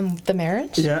 The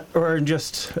marriage? Yeah, or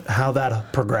just how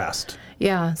that progressed?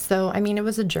 Yeah, so, I mean, it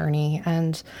was a journey.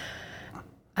 And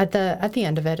at the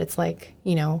end of it, it's like,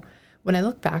 you know, when I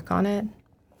look back on it,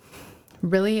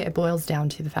 really it boils down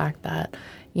to the fact that,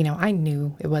 you know, I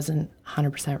knew it wasn't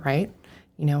 100% right,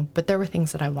 you know, but there were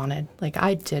things that I wanted. Like,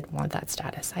 I did want that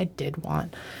status. I did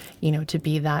want, you know, to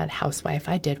be that housewife.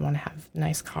 I did want to have a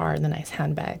nice car and the nice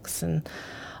handbags and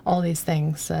all these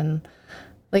things. And,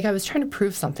 like, I was trying to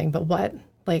prove something, but what?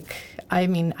 Like, I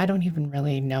mean, I don't even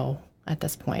really know at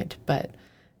this point, but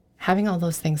having all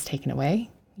those things taken away,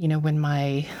 you know, when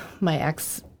my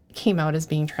ex came out as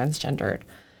being transgendered,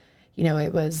 you know,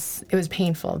 it was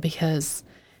painful because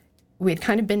we had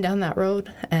kind of been down that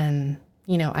road, and,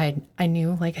 you know, I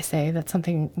knew, like I say, that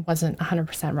something wasn't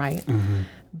 100% right.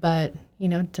 But, you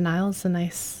know, denial is a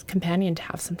nice companion to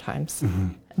have sometimes.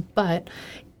 But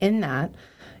in that,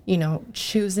 you know,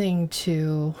 choosing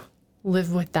to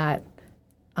live with that,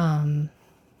 I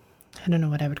don't know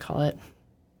what I would call it,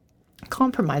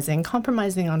 compromising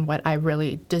on what I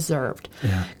really deserved,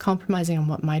 compromising on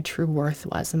what my true worth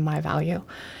was and my value,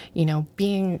 you know,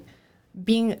 being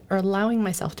or allowing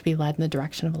myself to be led in the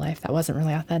direction of a life that wasn't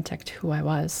really authentic to who I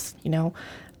was. You know,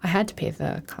 I had to pay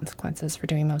the consequences for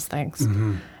doing those things.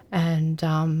 And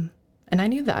I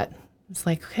knew that. It's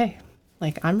like, okay,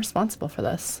 like, I'm responsible for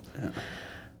this.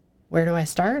 Where do I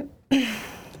start?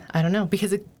 I don't know,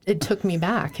 because it took me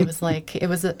back. It was like,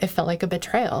 it felt like a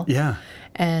betrayal. Yeah.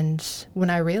 And when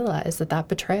I realized that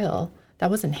betrayal, that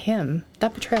wasn't him,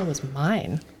 that betrayal was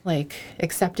mine. Like,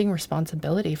 accepting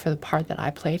responsibility for the part that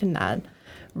I played in that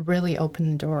really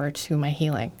opened the door to my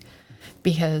healing,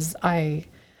 because I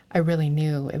really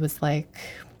knew it was like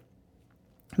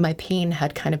my pain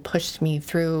had kind of pushed me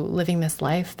through living this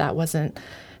life that wasn't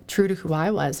true to who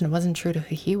I was, and it wasn't true to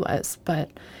who he was, but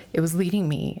it was leading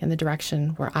me in the direction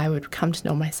where I would come to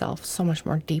know myself so much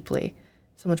more deeply,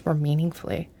 so much more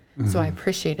meaningfully. So I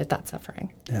appreciated that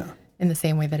suffering in the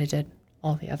same way that I did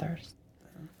all the others.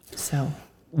 So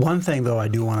one thing, though, I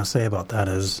do want to say about that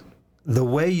is the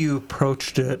way you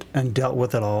approached it and dealt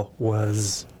with it all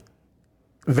was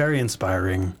very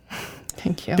inspiring.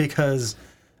 Thank you. Because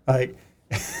I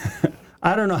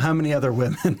don't know how many other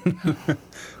women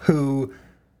who,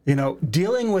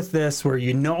 dealing with this where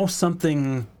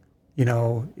something,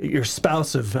 your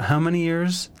spouse of how many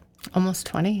years? Almost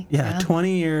 20. Yeah,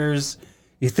 20 years.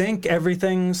 You think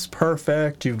everything's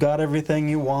perfect. You've got everything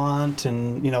you want,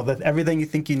 and that everything you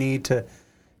think you need to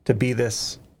be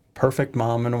this perfect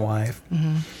mom and wife.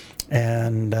 Mm-hmm.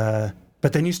 And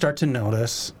but then you start to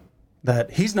notice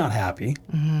that he's not happy.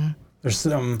 Mm-hmm. There's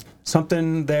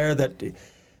something there that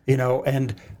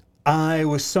and I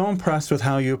was so impressed with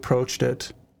how you approached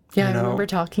it. Yeah, I remember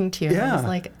talking to you. Yeah. And I was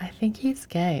like, I think he's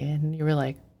gay, and you were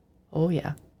like, oh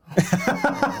yeah.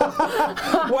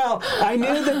 Well, I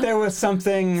knew that there was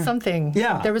something.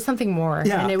 Yeah. There was something more.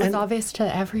 Yeah. And it was obvious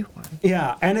to everyone.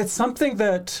 Yeah. And it's something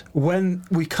that when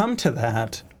we come to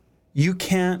that, you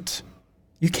can't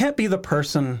be the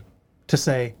person to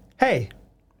say, hey,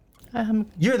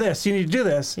 you're this, you need to do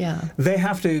this. Yeah. They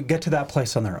have to get to that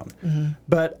place on their own. Mm-hmm.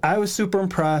 But I was super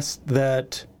impressed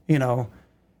that,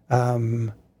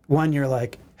 one, you're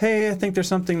like, hey, I think there's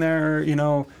something there,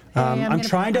 I'm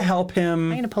trying to help him.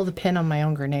 I'm going to pull the pin on my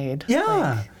own grenade.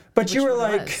 Yeah. But you were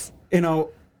like,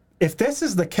 if this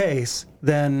is the case,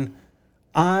 then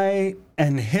I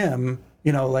and him,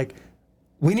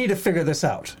 we need to figure this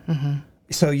out. Mm-hmm.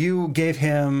 So you gave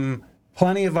him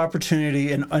plenty of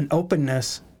opportunity and an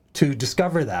openness to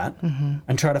discover that mm-hmm.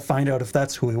 and try to find out if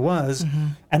that's who he was. Mm-hmm.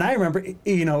 And I remember,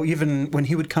 even when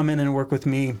he would come in and work with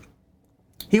me,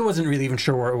 he wasn't really even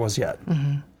sure where it was yet,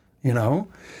 mm-hmm.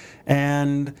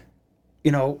 And,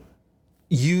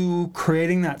 you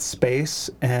creating that space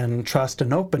and trust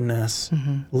and openness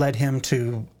mm-hmm. led him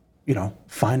to,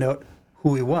 find out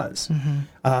who he was.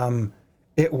 Mm-hmm.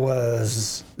 It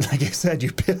was, like you said,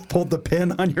 you pulled the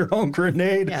pin on your own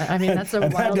grenade. Yeah, I mean, that's a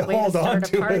wild way to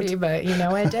start a party, but,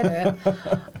 I did it.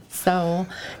 So,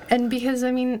 and because,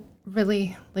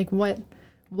 really,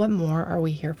 what more are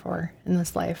we here for in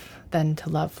this life than to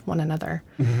love one another?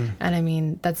 Mm-hmm.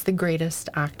 And that's the greatest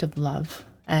act of love.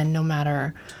 And no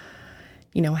matter,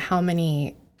 how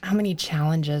many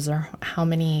challenges or how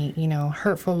many,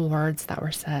 hurtful words that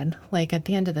were said, at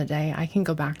the end of the day, I can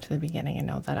go back to the beginning and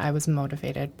know that I was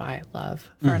motivated by love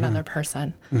for mm-hmm. another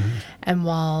person. Mm-hmm. And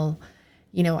while,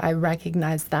 I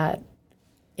recognize that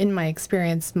in my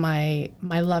experience, my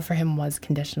love for him was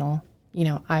conditional.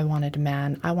 I wanted a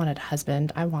man, I wanted a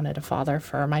husband, I wanted a father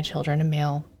for my children, a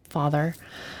male father.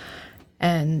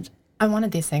 And I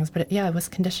wanted these things, but it was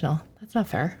conditional. That's not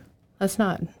fair. That's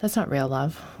not real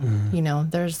love. Mm-hmm.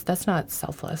 That's not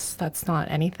selfless. That's not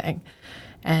anything.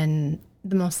 And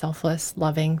the most selfless,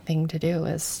 loving thing to do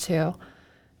is to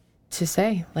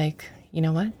say, you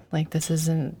know what? This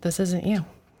isn't you.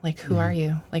 Who mm-hmm. are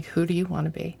you? Who do you want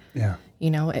to be? Yeah.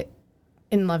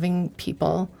 In loving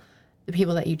people, the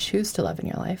people that you choose to love in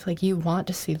your life, you want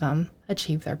to see them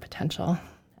achieve their potential.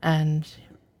 And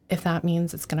if that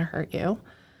means it's going to hurt you,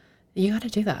 you got to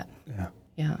do that. Yeah.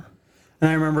 Yeah. And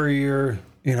I remember you're,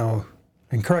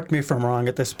 and correct me if I'm wrong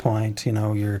at this point,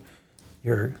 you're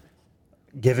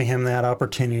giving him that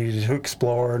opportunity to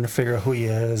explore and to figure out who he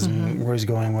is mm-hmm. and where he's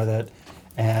going with it.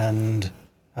 And,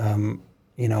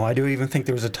 I do even think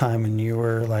there was a time when you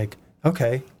were like,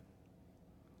 okay,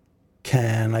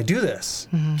 can I do this?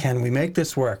 Mm-hmm. Can we make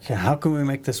this work? How can we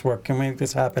make this work? Can we make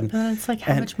this happen? And it's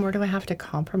how much more do I have to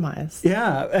compromise?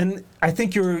 Yeah. And I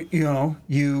think you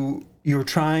were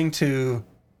trying to,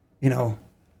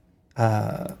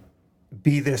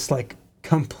 be this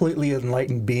completely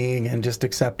enlightened being and just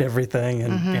accept everything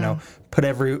and, mm-hmm.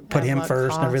 put him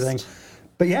first and everything.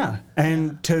 But yeah.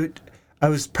 And I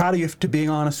was proud of you to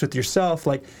being honest with yourself.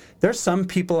 There's some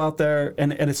people out there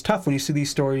and it's tough when you see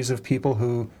these stories of people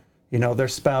who, their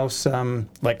spouse,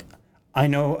 I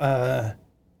know,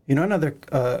 another,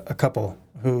 a couple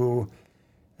who,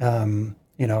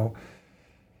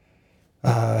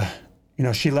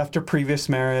 she left her previous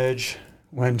marriage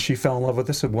when she fell in love with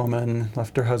this woman,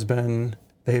 left her husband.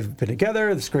 They've been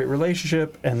together, this great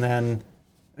relationship, and then,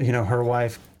 her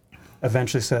wife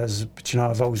eventually says, but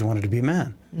I've always wanted to be a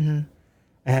man.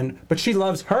 Mm-hmm. But she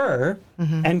loves her,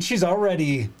 mm-hmm. and she's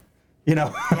already,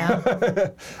 yeah.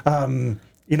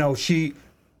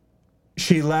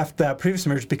 She left that previous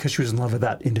marriage because she was in love with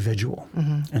that individual,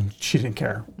 mm-hmm. and she didn't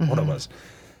care mm-hmm. what it was.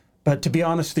 But to be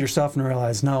honest with yourself and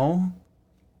realize, no,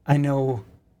 I know,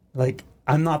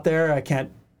 I'm not there. I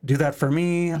can't do that for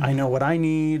me. Mm-hmm. I know what I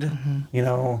need. Mm-hmm.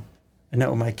 I know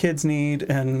what my kids need,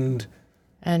 and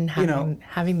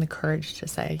having the courage to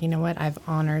say, you know what, I've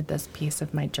honored this piece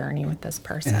of my journey with this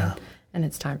person, yeah. and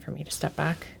it's time for me to step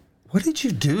back. What did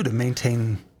you do to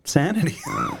maintain sanity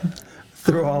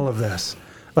through all of this?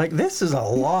 This is a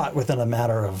lot within a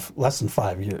matter of less than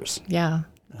 5 years. Yeah.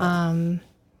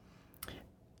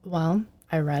 Well,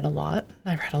 I read a lot.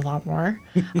 I read a lot more.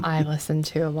 I listened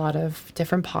to a lot of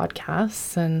different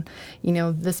podcasts and,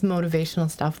 this motivational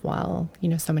stuff, while,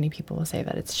 so many people will say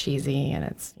that it's cheesy and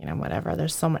it's, whatever.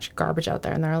 There's so much garbage out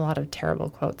there and there are a lot of terrible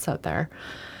quotes out there.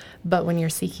 But when you're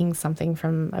seeking something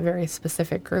from a very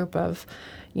specific group of,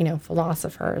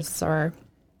 philosophers or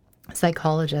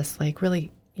psychologists, like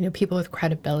really, people with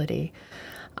credibility,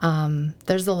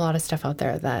 there's a lot of stuff out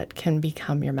there that can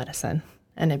become your medicine.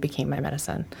 And it became my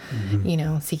medicine,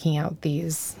 seeking out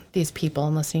these people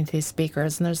and listening to these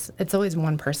speakers. And it's always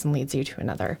one person leads you to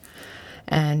another.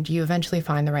 And you eventually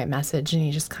find the right message and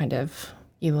you just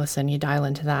you listen, you dial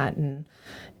into that, and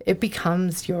it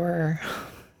becomes your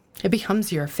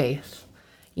faith.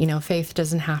 Faith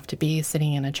doesn't have to be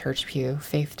sitting in a church pew.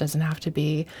 Faith doesn't have to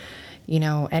be,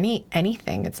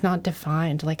 anything. It's not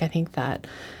defined. Like, I think that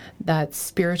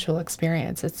spiritual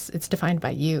experience, it's defined by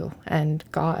you and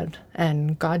God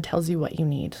tells you what you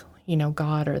need,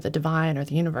 God or the divine or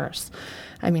the universe.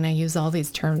 I mean, I use all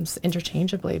these terms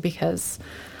interchangeably because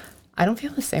I don't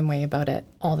feel the same way about it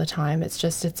all the time. It's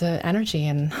an energy,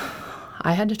 and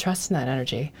I had to trust in that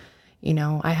energy.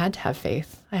 I had to have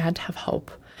faith. I had to have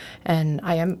hope. And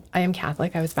I am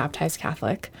Catholic. I was baptized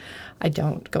Catholic. I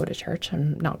don't go to church.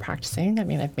 I'm not practicing. I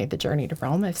mean, I've made the journey to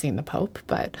Rome. I've seen the Pope,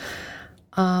 but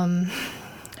I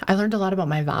learned a lot about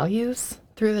my values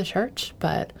through the church.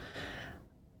 But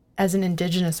as an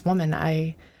Indigenous woman,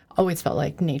 I always felt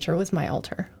like nature was my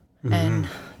altar. Mm-hmm. And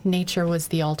nature was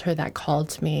the altar that called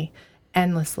to me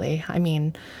endlessly. I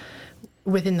mean,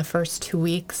 within the first 2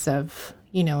 weeks of,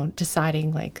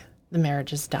 deciding like the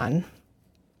marriage is done,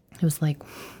 it was like,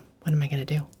 what am I going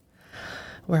to do?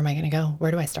 Where am I going to go?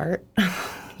 Where do I start?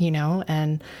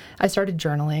 And I started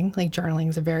journaling. Like, journaling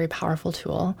is a very powerful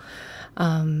tool.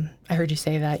 I heard you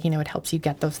say that, it helps you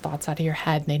get those thoughts out of your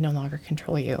head and they no longer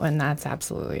control you. And that's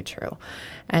absolutely true.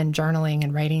 And journaling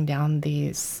and writing down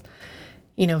these,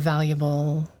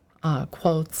 valuable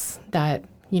quotes that,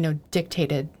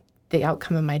 dictated the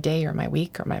outcome of my day or my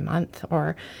week or my month,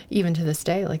 or even to this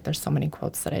day, like, there's so many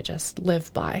quotes that I just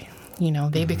live by,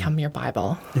 they become your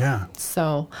Bible. Yeah.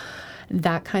 So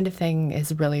that kind of thing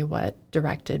is really what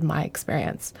directed my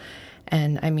experience.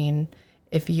 And I mean,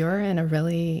 if you're in a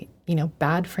really,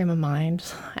 bad frame of mind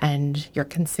and you're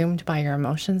consumed by your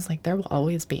emotions, like, there will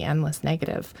always be endless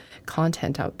negative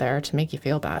content out there to make you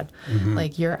feel bad. Mm-hmm.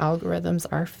 Like, your algorithms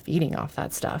are feeding off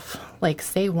that stuff. Like,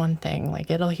 say one thing,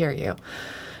 like, it'll hear you.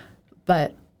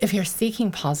 But if you're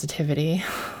seeking positivity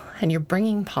and you're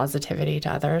bringing positivity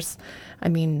to others, I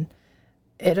mean,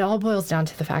 it all boils down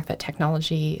to the fact that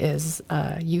technology is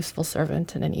a useful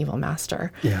servant and an evil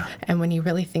master. Yeah. And when you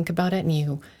really think about it and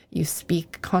you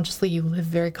speak consciously, you live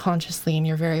very consciously, and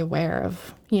you're very aware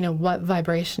of, what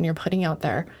vibration you're putting out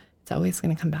there, it's always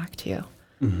going to come back to you.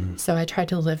 Mm-hmm. So I tried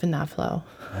to live in that flow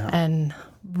and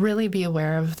really be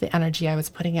aware of the energy I was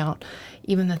putting out,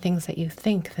 even the things that you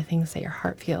think, the things that your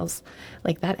heart feels,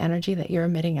 like that energy that you're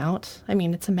emitting out. I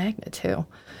mean, it's a magnet too.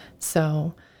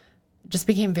 So just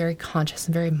became very conscious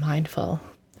and very mindful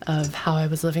of how I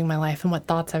was living my life and what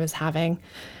thoughts I was having,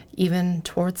 even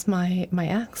towards my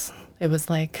ex. It was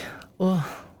like, oh,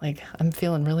 like, I'm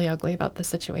feeling really ugly about this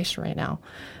situation right now,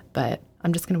 but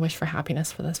I'm just going to wish for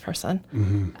happiness for this person.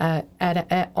 Mm-hmm.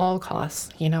 At all costs.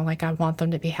 Like, I want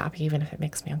them to be happy, even if it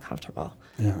makes me uncomfortable.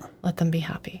 Yeah. Let them be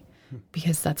happy,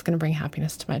 because that's going to bring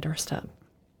happiness to my doorstep.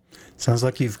 Sounds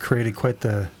like you've created quite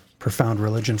the profound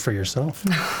religion for yourself.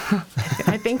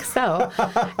 I think so.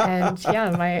 And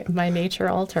yeah, my nature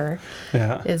altar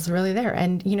is really there.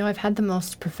 And, I've had the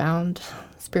most profound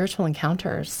spiritual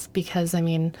encounters because, I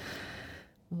mean,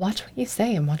 watch what you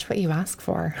say and watch what you ask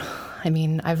for. I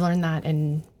mean, I've learned that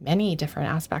in many different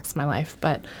aspects of my life.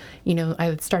 But,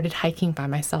 I started hiking by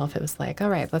myself. It was like, all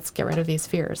right, let's get rid of these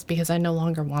fears, because I no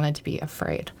longer wanted to be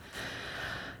afraid.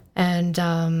 And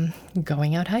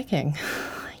going out hiking,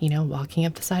 walking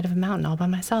up the side of a mountain all by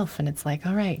myself. And it's like,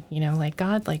 all right, like,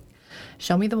 God, like,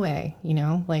 show me the way,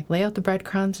 like, lay out the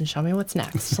breadcrumbs and show me what's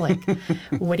next. Like,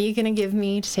 what are you going to give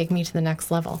me to take me to the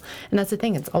next level? And that's the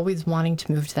thing. It's always wanting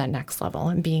to move to that next level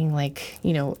and being like,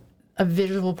 a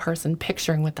visual person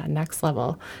picturing what that next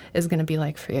level is going to be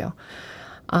like for you.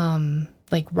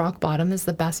 Like, rock bottom is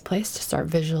the best place to start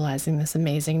visualizing this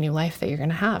amazing new life that you're going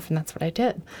to have. And that's what I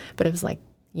did. But it was like,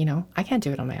 I can't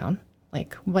do it on my own.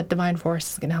 Like, what divine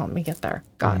force is going to help me get there?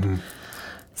 God. Mm-hmm.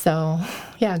 So,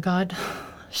 yeah, God,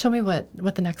 show me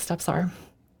what the next steps are.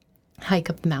 Hike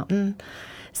up the mountain,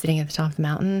 sitting at the top of the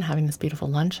mountain, having this beautiful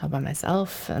lunch all by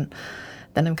myself. And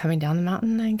then I'm coming down the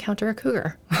mountain and I encounter a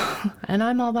cougar. And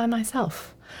I'm all by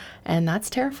myself. And that's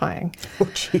terrifying. Oh,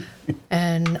 gee.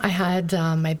 And I had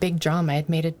my big drum. I had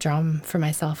made a drum for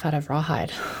myself out of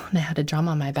rawhide. And I had a drum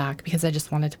on my back because I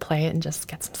just wanted to play it and just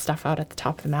get some stuff out at the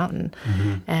top of the mountain.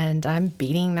 And I'm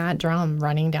beating that drum,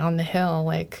 running down the hill.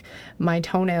 Like, my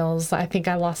toenails, I think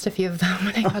I lost a few of them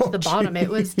when I got to the bottom. It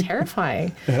was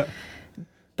terrifying. Yeah.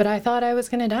 But I thought I was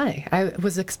going to die. I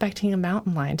was expecting a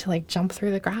mountain lion to, like, jump through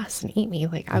the grass and eat me.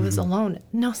 Like, I was alone.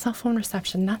 No cell phone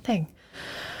reception, nothing.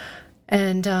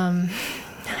 And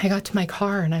I got to my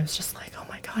car and I was just like, oh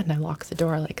my God. And I locked the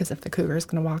door, like, as if the cougar is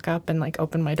going to walk up and, like,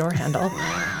 open my door handle.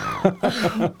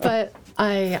 But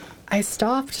I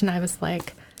stopped and I was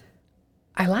like,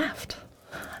 I laughed.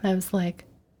 And I was like,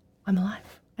 I'm alive.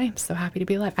 I am so happy to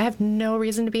be alive. I have no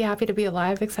reason to be happy to be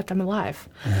alive except I'm alive.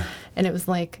 Yeah. And it was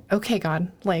like, okay,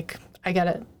 God, like, I get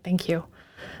it. Thank you.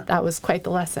 That was quite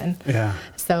the lesson. Yeah.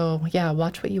 So, yeah,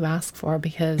 watch what you ask for,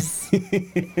 because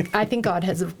I think God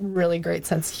has a really great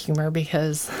sense of humor,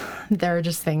 because there are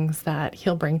just things that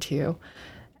he'll bring to you.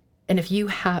 And if you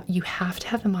have to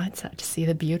have the mindset to see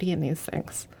the beauty in these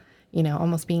things, you know,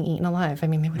 almost being eaten alive. I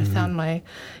mean, they would have found my,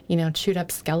 you know, chewed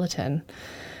up skeleton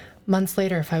months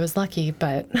later if I was lucky.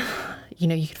 But, you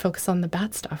know, you could focus on the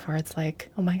bad stuff where it's like,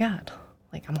 oh my God,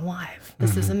 like, I'm alive.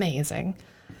 This is amazing.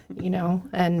 You know,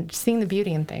 and seeing the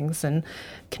beauty in things and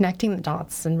connecting the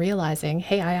dots and realizing,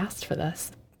 hey, I asked for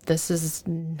this. This is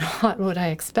not what I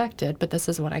expected, but this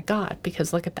is what I got,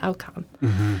 because look at the outcome.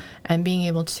 And being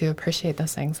able to appreciate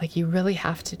those things. Like, you really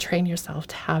have to train yourself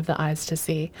to have the eyes to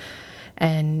see.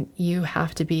 And you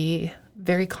have to be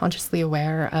very consciously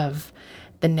aware of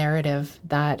the narrative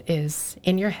that is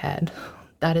in your head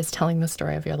that is telling the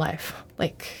story of your life.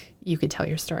 Like, you could tell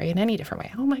your story in any different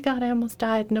way. Oh my God, I almost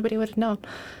died. Nobody would have known.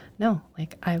 No,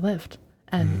 like, I lived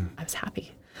and I was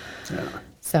happy. Yeah.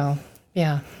 So,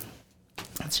 yeah,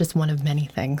 it's just one of many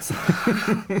things.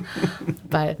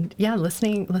 But yeah,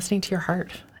 listening to your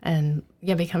heart, and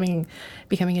yeah, becoming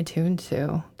attuned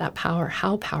to that power,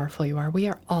 how powerful you are. We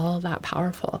are all that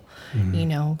powerful. You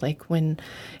know, like, when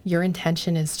your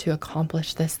intention is to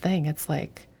accomplish this thing, it's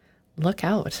like, look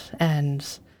out. And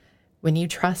when you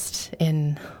trust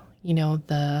in, you know,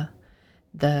 the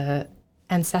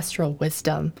ancestral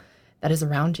wisdom that is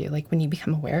around you, like, when you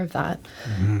become aware of that,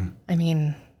 I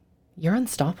mean, you're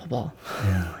unstoppable.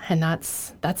 Yeah. And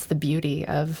that's the beauty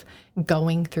of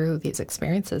going through these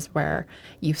experiences where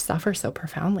you suffer so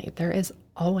profoundly. There is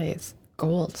always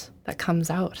gold that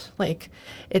comes out. Like,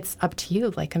 it's up to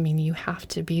you. Like, I mean, you have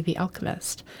to be the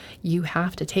alchemist. You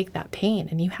have to take that pain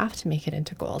and you have to make it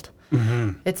into gold.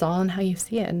 It's all in how you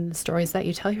see it and the stories that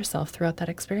you tell yourself throughout that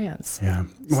experience. Yeah.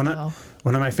 One of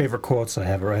my favorite quotes, I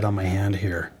have it right on my hand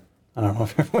here. I don't know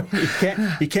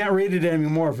if you can't read it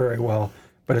anymore very well,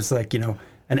 but it's like, you know,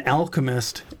 an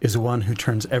alchemist is one who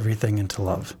turns everything into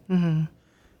love. And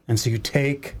so you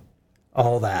take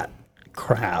all that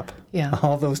crap,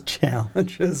 all those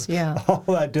challenges, all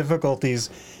that difficulties,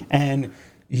 and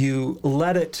you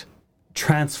let it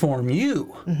transform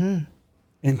you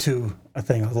into a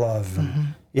thing of love.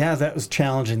 And yeah, that was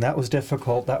challenging. That was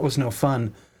difficult. That was no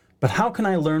fun. But how can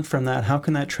I learn from that? How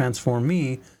can that transform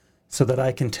me so that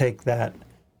I can take that,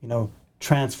 you know,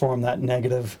 transform that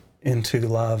negative into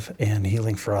love and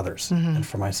healing for others and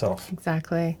for myself?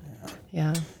 Exactly.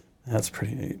 Yeah. That's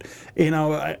pretty neat. You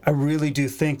know, I really do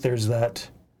think there's that,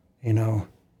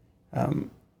 the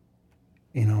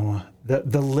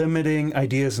limiting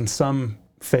ideas in some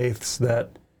faiths that,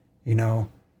 you know,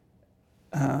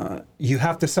 you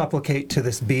have to supplicate to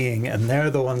this being, and they're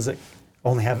the ones that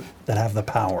have the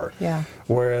power. Yeah.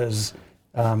 Whereas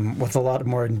with a lot of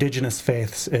more indigenous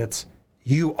faiths, it's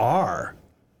you are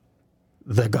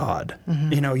the God.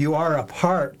 You know, you are a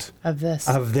part of this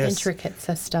intricate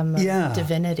system of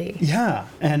divinity. Yeah,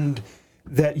 and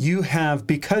that you have,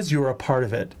 because you're a part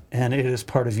of it, and it is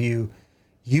part of you,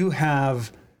 you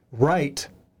have right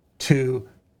to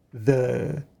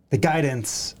the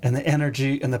guidance and the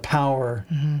energy and the power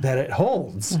that it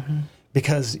holds,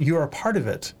 because you're a part of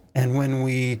it. And when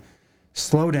we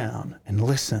slow down and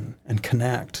listen and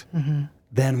connect,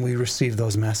 then we receive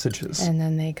those messages. And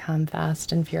then they come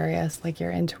fast and furious. Like,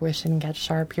 your intuition gets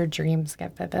sharp, your dreams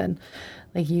get vivid.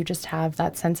 Like, you just have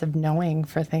that sense of knowing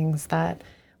for things that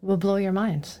will blow your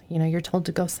mind. You know, you're told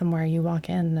to go somewhere, you walk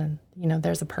in, and, you know,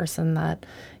 there's a person that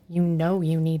you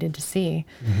needed to see,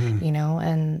 you know,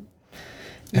 and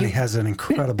he has an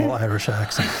incredible Irish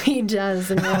accent. He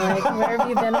does. And you're like, where have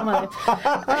you been all my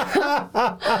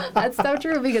life? That's so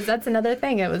true, because that's another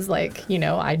thing. It was like, you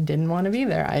know, I didn't want to be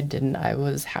there. I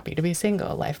was happy to be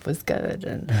single. Life was good.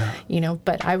 And, you know,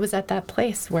 but I was at that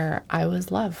place where I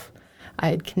was love. I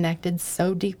had connected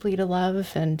so deeply to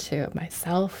love and to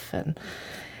myself. And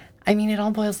I mean, it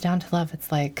all boils down to love.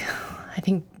 It's like, I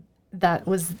think that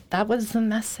was the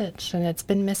message, and it's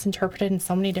been misinterpreted in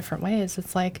so many different ways.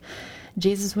 It's like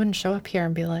Jesus wouldn't show up here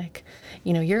and be like,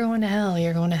 you're going to hell,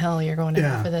 you're going to hell, you're going to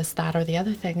hell for this, that, or the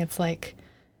other thing. It's like,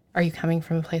 are you coming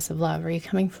from a place of love? Are you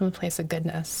coming from a place of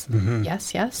goodness?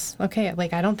 Yes. Okay.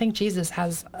 Like, I don't think Jesus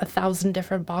has 1,000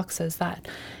 different boxes that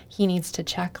he needs to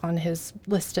check on his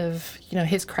list of,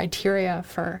 his criteria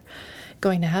for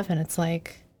going to heaven. It's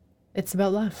like, it's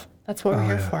about love. That's what we're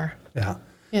here for. Yeah.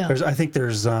 Yeah. I think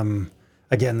there's,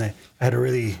 again, I had a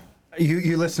really,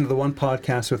 you listened to the one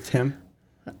podcast with Tim?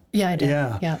 Yeah, I did.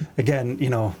 Yeah.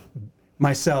 Again,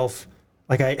 myself,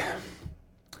 like I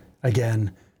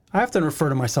often refer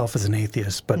to myself as an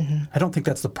atheist, but I don't think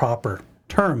that's the proper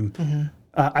term.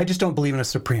 I just don't believe in a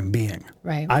supreme being.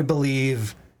 Right. I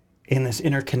believe in this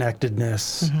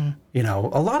interconnectedness,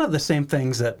 a lot of the same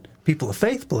things that people of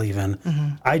faith believe in.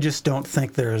 I just don't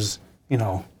think there's,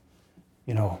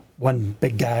 one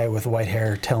big guy with white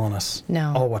hair telling us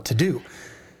all what to do.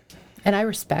 And I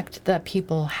respect that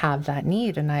people have that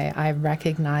need. And I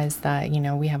recognize that,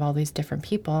 we have all these different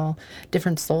people,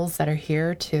 different souls that are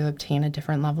here to obtain a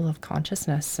different level of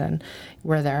consciousness. And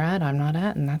where they're at, I'm not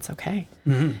at, and that's okay.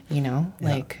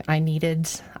 Like I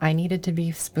needed to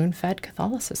be spoon-fed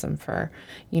Catholicism for,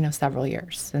 several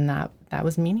years. And that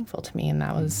was meaningful to me. And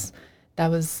that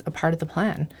was a part of the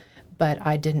plan. But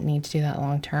I didn't need to do that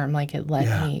long term. Like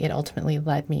it ultimately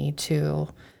led me to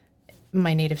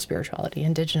my native spirituality,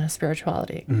 indigenous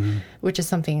spirituality, which is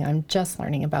something I'm just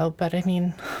learning about. But I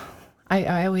mean,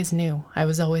 I always knew. I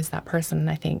was always that person. And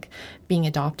I think being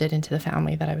adopted into the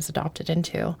family that I was adopted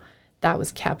into, that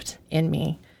was kept in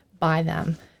me by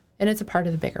them. And it's a part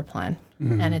of the bigger plan.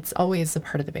 And it's always a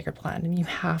part of the bigger plan. And you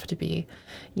have to be,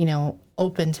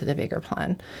 open to the bigger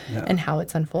plan and how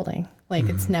it's unfolding. Like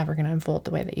it's never going to unfold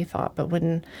the way that you thought. But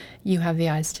when you have the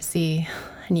eyes to see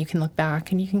and you can look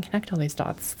back and you can connect all these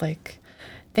dots, like,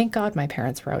 thank God my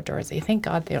parents were outdoorsy. Thank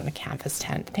God they own a campus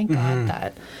tent. Thank God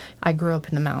that I grew up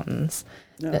in the mountains.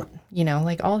 That,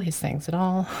 like all these things, it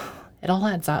all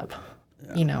adds up,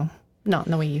 not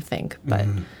in the way you think, but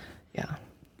yeah.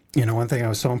 One thing I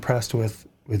was so impressed with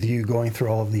you going through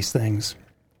all of these things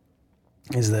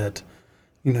is that,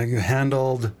 you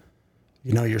handled,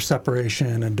 your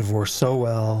separation and divorce so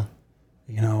well,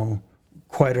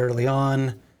 quite early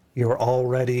on. You were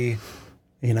already,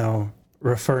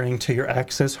 referring to your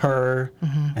ex as her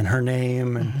and her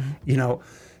name. And,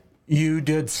 you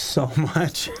did so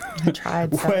much. I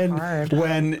tried so hard.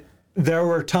 When there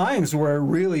were times where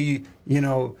really,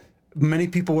 many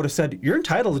people would have said, you're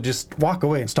entitled to just walk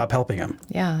away and stop helping him.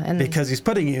 Yeah. And because he's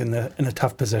putting you in a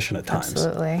tough position at times.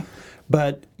 Absolutely.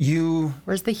 But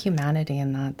where's the humanity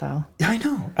in that, though? I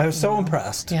know. I was so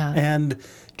impressed. Yeah. And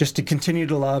just to continue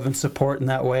to love and support in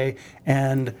that way.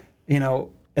 And,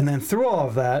 and then through all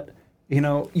of that,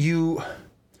 you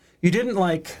didn't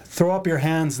like throw up your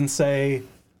hands and say,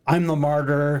 I'm the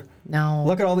martyr. No.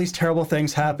 Look at all these terrible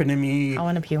things happen to me. How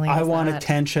unappealing I is want that?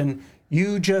 attention.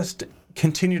 You just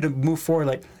continue to move forward.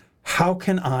 Like, how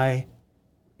can I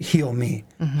heal me?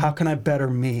 How can I better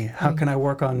me? How can I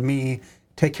work on me?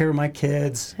 Take care of my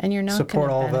kids, and you're not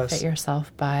support all of us. Benefit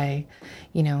yourself by,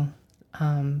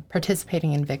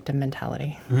 participating in victim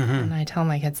mentality. And I tell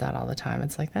my kids that all the time.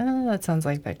 It's like, that sounds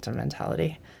like victim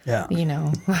mentality. Yeah.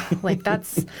 Like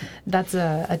that's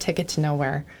a ticket to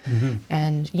nowhere.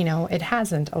 And, it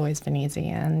hasn't always been easy.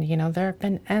 And, there have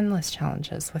been endless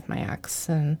challenges with my ex.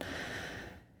 And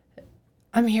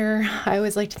I'm here. I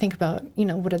always like to think about,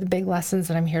 what are the big lessons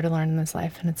that I'm here to learn in this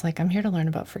life? And it's like, I'm here to learn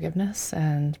about forgiveness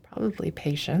and probably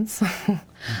patience.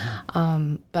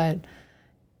 But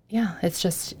yeah, it's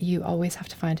just, you always have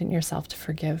to find it in yourself to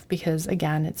forgive because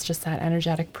again, it's just that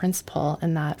energetic principle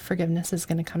and that forgiveness is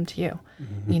going to come to you,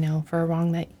 for a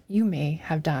wrong that you may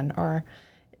have done or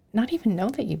not even know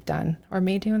that you've done or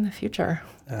may do in the future,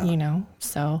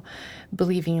 so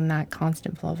believing in that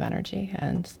constant flow of energy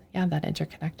and that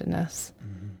interconnectedness.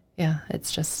 Yeah,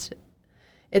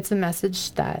 it's a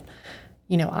message that,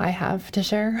 I have to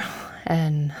share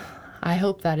and I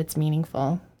hope that it's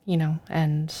meaningful,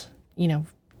 and,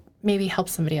 maybe help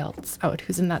somebody else out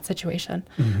who's in that situation.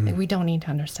 Like, we don't need to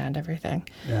understand everything.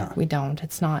 Yeah. We don't.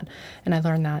 It's not. And I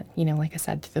learned that, like I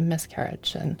said, through the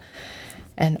miscarriage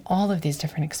and all of these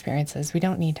different experiences. We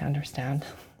don't need to understand.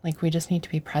 Like, we just need to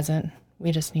be present.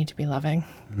 We just need to be loving.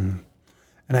 And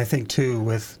I think, too,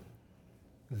 with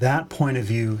that point of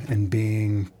view and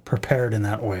being prepared in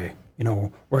that way,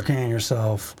 working on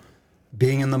yourself,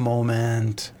 being in the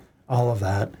moment, all of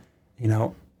that,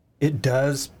 it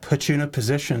does put you in a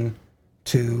position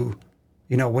to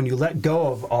when you let go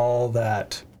of all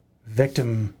that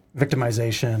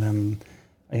victimization and,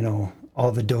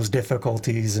 all those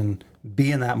difficulties and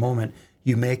be in that moment,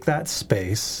 you make that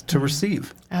space to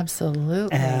receive.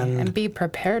 Absolutely. And be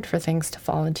prepared for things to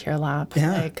fall into your lap.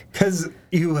 Yeah, because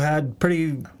you had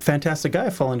pretty fantastic guy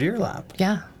fall into your lap.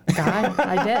 Yeah, guy,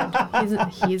 I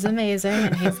did. He's amazing,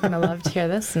 and he's going to love to hear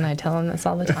this, and I tell him this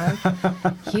all the time.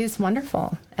 He's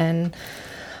wonderful. And,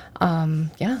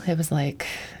 it was like,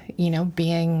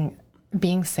 being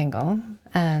single,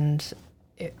 and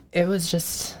it was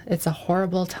just, it's a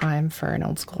horrible time for an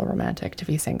old school romantic to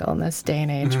be single in this day and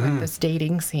age with this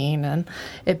dating scene and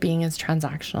it being as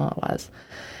transactional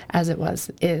as it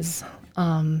is.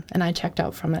 And I checked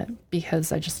out from it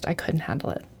because I couldn't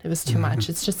handle it. It was too much.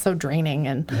 It's just so draining.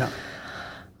 And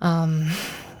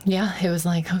it was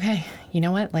like, okay, you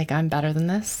know what? Like, I'm better than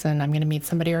this and I'm going to meet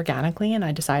somebody organically. And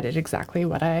I decided exactly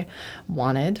what I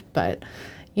wanted, but,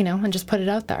 and just put it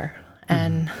out there.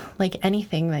 And like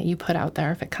anything that you put out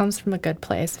there, if it comes from a good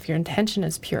place, if your intention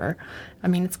is pure,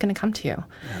 it's going to come to you.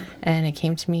 Yeah. And it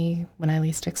came to me when I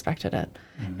least expected it.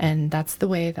 And that's the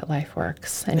way that life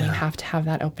works. And you have to have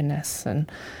that openness.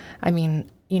 And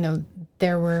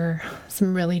there were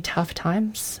some really tough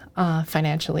times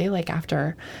financially, like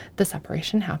after the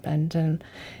separation happened. And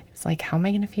it's like, how am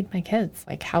I going to feed my kids?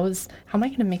 Like, how am I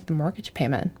going to make the mortgage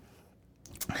payment?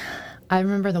 I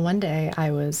remember the one day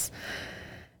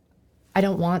I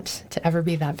don't want to ever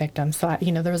be that victim. So,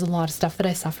 there was a lot of stuff that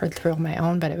I suffered through on my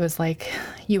own, but it was like,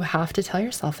 you have to tell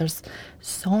yourself there's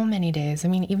so many days.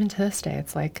 Even to this day,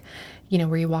 it's like,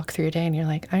 where you walk through your day and you're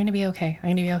like, I'm going to be okay. I'm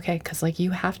going to be okay. Because like,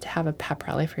 you have to have a pep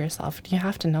rally for yourself. You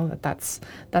have to know that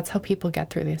that's how people get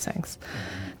through these things.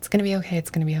 It's going to be okay. It's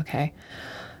going to be okay.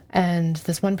 And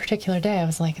this one particular day, I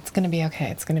was like, it's going to be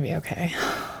okay. It's going to be okay.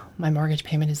 My mortgage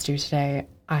payment is due today.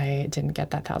 I didn't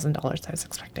get that $1,000 I was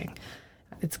expecting.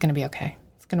 It's going to be okay.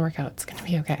 It's going to work out. It's going to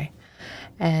be okay.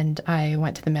 And I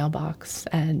went to the mailbox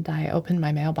and I opened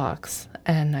my mailbox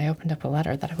and I opened up a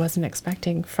letter that I wasn't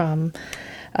expecting from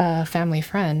a family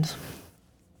friend.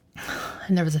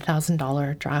 And there was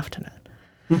 $1,000 draft in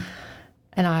it.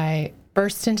 And I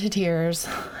burst into tears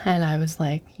and I was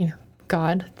like,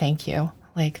 God, thank you.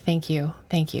 Like, thank you.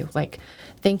 Thank you. Like,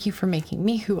 thank you for making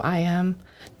me who I am.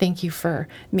 Thank you for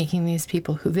making these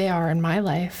people who they are in my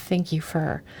life. Thank you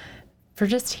for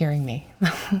just hearing me,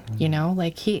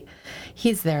 like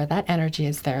he's there, that energy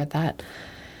is there, that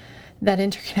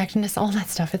interconnectedness, all that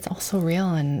stuff, it's also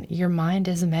real. And your mind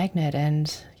is a magnet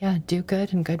and do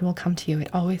good and good will come to you. It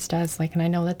always does. Like, and I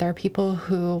know that there are people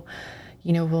who,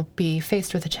 will be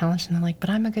faced with a challenge and they're like,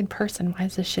 but I'm a good person. Why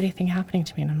is this shitty thing happening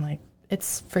to me? And I'm like,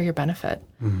 it's for your benefit.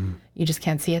 You just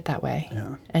can't see it that way.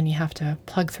 Yeah. And you have to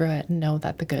plug through it and know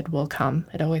that the good will come.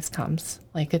 It always comes.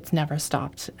 Like, it's never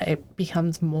stopped. It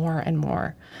becomes more and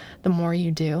more. The more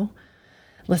you do,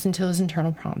 listen to those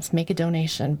internal prompts, make a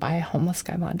donation, buy a homeless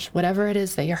guy lunch, whatever it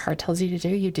is that your heart tells you to do,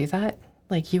 you do that.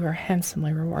 Like, you are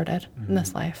handsomely rewarded in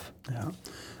this life. Yeah.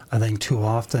 I think too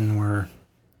often we're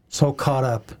so caught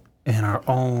up in our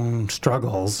own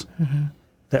struggles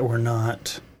that we're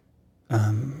not...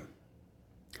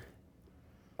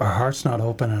 our heart's not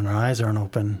open and our eyes aren't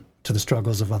open to the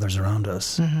struggles of others around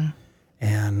us.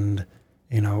 And,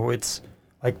 it's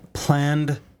like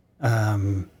planned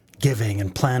giving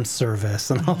and planned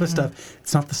service and all this stuff.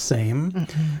 It's not the same.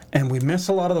 And we miss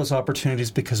a lot of those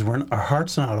opportunities because our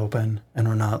heart's not open and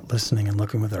we're not listening and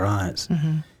looking with our eyes.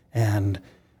 And,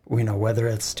 whether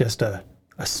it's just a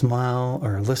smile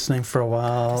or listening for a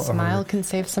while. A smile can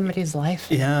save somebody's life.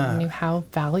 Yeah. You knew how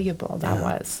valuable that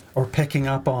was. Or picking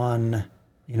up on...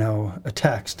 a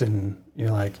text and you're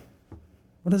like,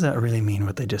 what does that really mean,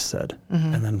 what they just said?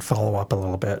 And then follow up a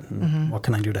little bit. And what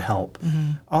can I do to help?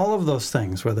 All of those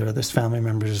things, whether this family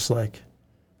member is just like,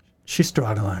 she's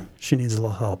struggling, she needs a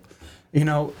little help.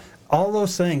 All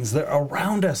those things, they're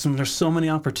around us and there's so many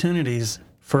opportunities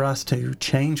for us to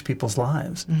change people's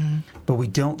lives. But we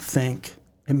don't think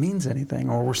it means anything,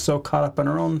 or we're so caught up in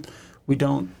our own, we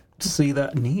don't see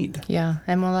that need. Yeah.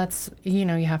 And well, that's, you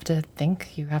have to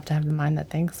think, you have to have the mind that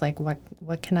thinks like, what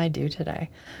can I do today?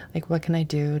 Like, what can I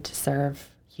do to serve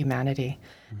humanity?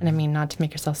 And not to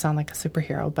make yourself sound like a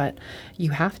superhero, but you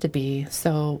have to be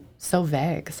so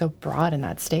vague, so broad in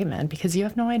that statement because you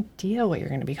have no idea what you're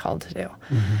going to be called to do.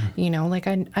 Like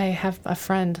I have a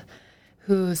friend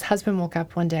whose husband woke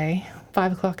up one day,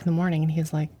 5 o'clock in the morning, and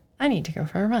he's like, I need to go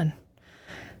for a run.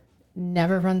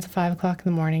 Never runs at 5 o'clock in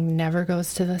the morning, never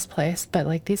goes to this place. But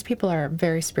like, these people are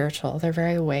very spiritual. They're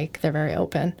very awake. They're very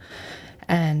open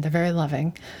and they're very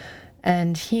loving.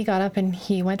 And he got up and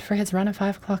he went for his run at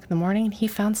 5 o'clock in the morning, and he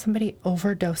found somebody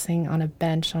overdosing on a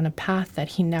bench on a path that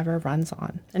he never runs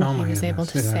on. And he was able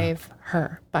to save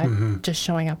her by just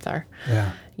showing up there.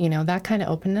 Yeah. You know, that kind of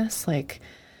openness, like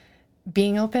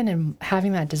being open and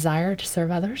having that desire to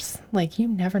serve others, like you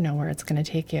never know where it's going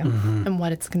to take you and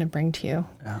what it's going to bring to you.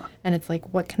 Yeah. And it's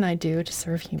like, what can I do to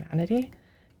serve humanity?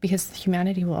 Because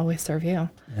humanity will always serve you.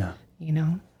 Yeah. You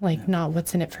know, like not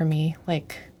what's in it for me,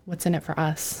 like what's in it for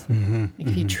us. Like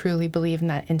if you truly believe in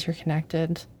that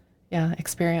interconnected,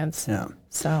 experience. Yeah.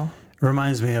 So it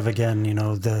reminds me of, again, you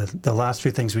know, the last few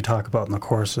things we talk about in the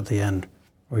course at the end,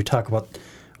 where we talk about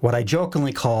what I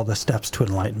jokingly call the steps to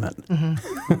enlightenment,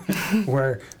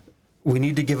 where we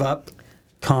need to give up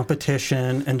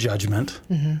competition and judgment,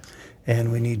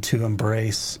 and we need to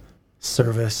embrace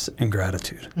service and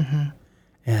gratitude.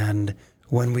 And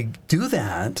when we do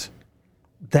that,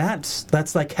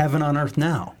 that's like heaven on earth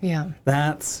now. yeah.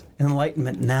 That's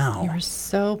enlightenment now. You're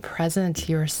so present.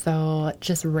 You're so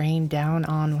just rained down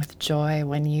on with joy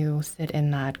when you sit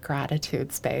in that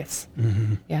gratitude space.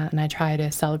 Yeah. And I try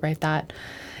to celebrate that,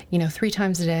 3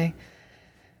 times a day.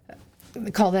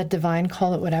 Call that divine,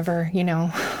 call it whatever,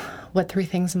 what 3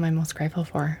 things am I most grateful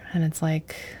for? And it's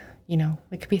like,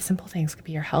 it could be simple things. It could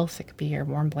be your health. It could be your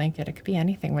warm blanket. It could be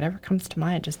anything, whatever comes to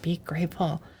mind. Just be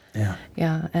grateful. Yeah.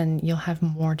 Yeah. And you'll have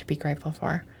more to be grateful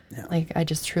for. Yeah. Like, I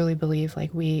just truly believe,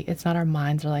 like, it's not our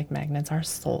minds are like magnets, our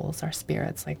souls, our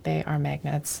spirits, like, they are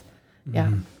magnets.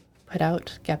 Yeah. Put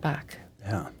out, get back.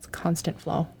 Yeah. It's a constant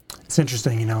flow. It's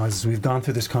interesting, as we've gone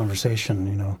through this conversation,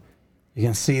 you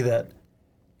can see that,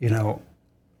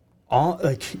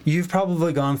 you've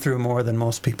probably gone through more than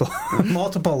most people,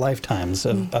 multiple lifetimes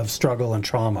of struggle and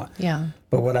trauma. Yeah.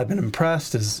 But what I've been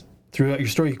impressed is throughout your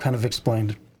story, you kind of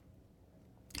explained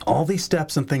all these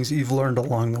steps and things that you've learned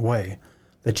along the way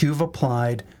that you've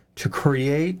applied to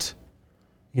create,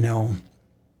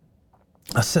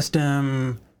 a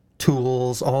system,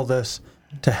 tools, all this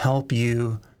to help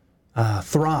you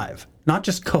thrive, not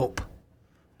just cope,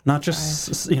 not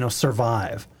just,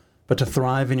 survive, but to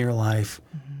thrive in your life,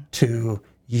 to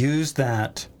use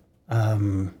that,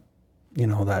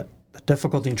 that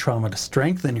difficulty and trauma to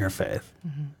strengthen your faith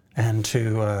and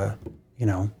to,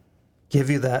 give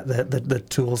you the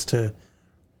tools to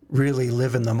really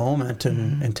live in the moment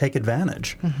and take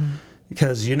advantage.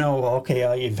 Because,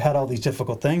 you've had all these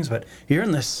difficult things, but you're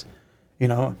in this,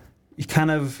 you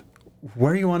kind of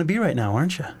where you want to be right now,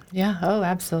 aren't you? Yeah. Oh,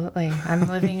 absolutely. I'm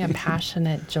living a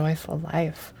passionate, joyful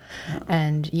life.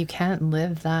 And you can't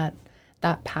live that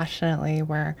passionately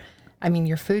where,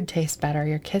 your food tastes better,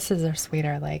 your kisses are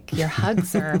sweeter, like your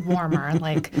hugs are warmer,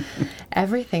 like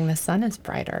everything, the sun is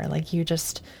brighter. Like you're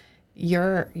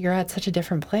at such a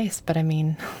different place. But it's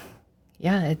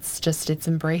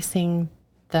embracing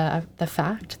the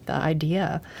fact, the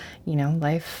idea,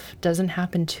 life doesn't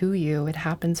happen to you, it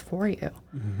happens for you.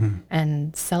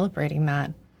 And celebrating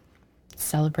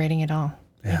it all.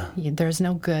 Yeah. There's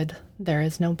no good, there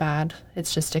is no bad.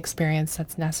 It's just experience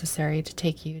that's necessary to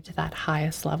take you to that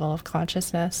highest level of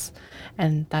consciousness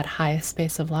and that highest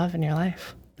space of love in your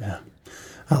life. Yeah.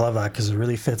 I love that because it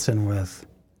really fits in with,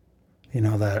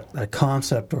 that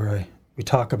concept where we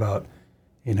talk about,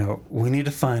 we need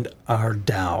to find our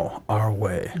Tao, our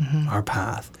way, our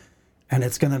path. And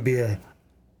it's going to be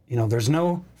there's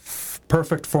no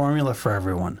perfect formula for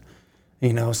everyone.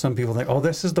 Some people think,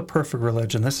 this is the perfect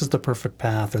religion, this is the perfect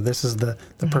path, or this is the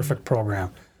perfect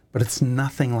program. But it's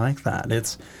nothing like that.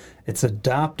 It's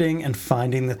adopting and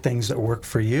finding the things that work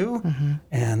for you,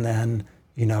 and then,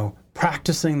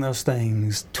 practicing those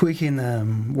things, tweaking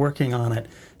them, working on it,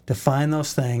 to find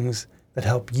those things that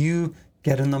help you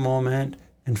get in the moment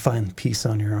and find peace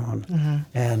on your own.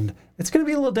 And it's going to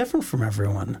be a little different from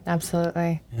everyone.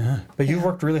 Absolutely. Yeah. But you've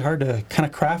worked really hard to kind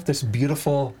of craft this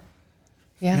beautiful,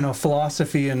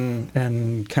 philosophy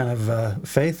and kind of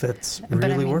faith that's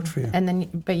really worked for you. And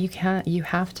then, but you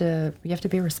have to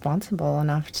be responsible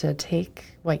enough to take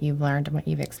what you've learned and what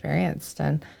you've experienced.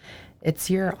 And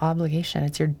it's your obligation,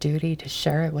 it's your duty to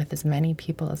share it with as many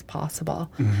people as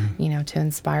possible, to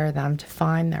inspire them to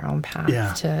find their own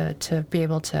path, to be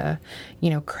able to,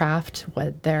 craft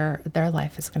what their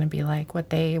life is going to be like,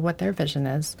 what their vision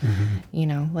is.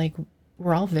 Like,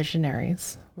 we're all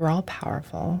visionaries, we're all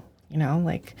powerful.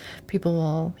 Like, people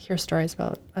will hear stories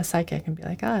about a psychic and be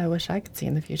like, I wish I could see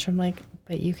in the future. I'm like,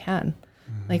 but you can.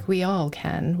 Like, we all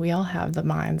can. We all have the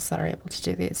minds that are able to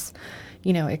do these,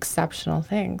 exceptional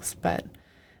things. But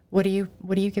what do you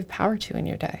give power to in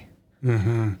your day?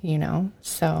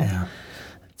 So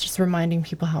just reminding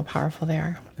people how powerful they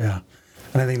are. Yeah.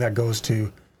 And I think that goes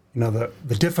to,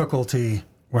 the difficulty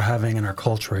we're having in our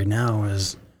culture right now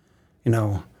is,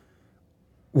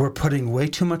 we're putting way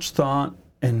too much thought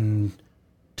and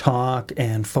talk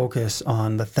and focus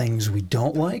on the things we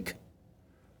don't like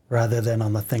rather than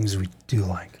on the things we do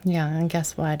like. Yeah, and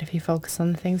guess what? If you focus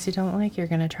on the things you don't like, you're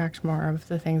going to attract more of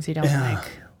the things you don't like.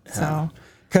 So,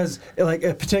 because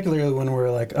particularly when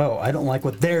we're like, oh, I don't like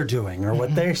what they're doing or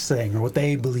what they're saying or what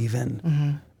they believe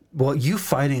in. Well, you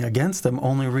fighting against them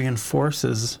only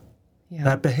reinforces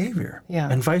that behavior,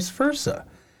 and vice versa.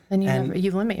 And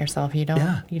you limit yourself. You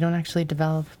don't actually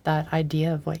develop that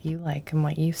idea of what you like and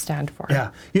what you stand for.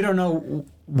 Yeah, you don't know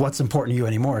what's important to you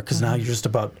anymore because now you're just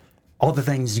about all the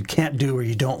things you can't do or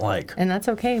you don't like. And that's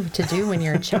okay to do when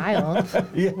you're a child.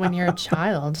 When you're a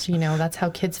child, that's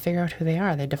how kids figure out who they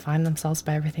are. They define themselves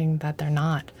by everything that they're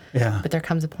not. Yeah. But there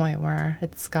comes a point where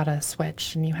it's got to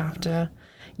switch, and you have to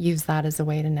use that as a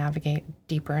way to navigate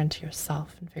deeper into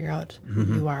yourself and figure out who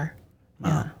you are. Wow.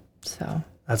 Yeah. So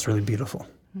that's really beautiful.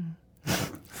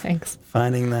 Thanks.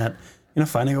 Finding that,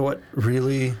 finding out what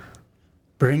really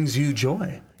brings you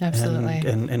joy. Absolutely.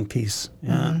 And peace.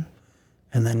 Yeah.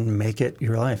 And then make it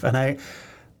your life. And I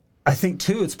think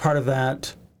too, it's part of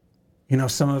that,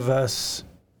 some of us,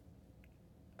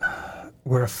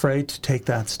 we're afraid to take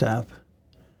that step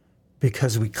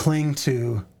because we cling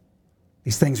to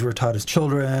these things we were taught as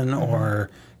children or,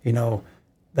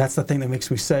 that's the thing that makes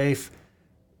me safe.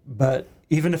 But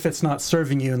even if it's not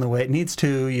serving you in the way it needs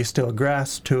to, you still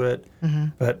grasp to it.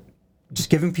 But just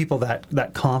giving people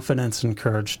that confidence and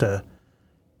courage to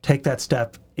take that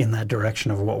step in that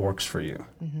direction of what works for you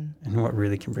and what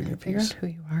really can bring you figure peace. out who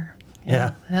you are.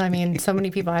 Yeah. I mean, so many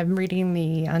people, I'm reading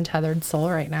The Untethered Soul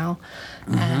right now.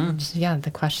 And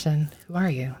the question, who are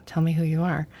you? Tell me who you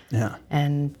are. Yeah.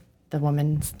 And the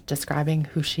woman's describing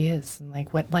who she is and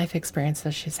what life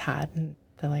experiences she's had. And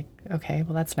they're like, okay,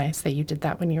 well, that's nice that you did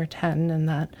that when you were 10 and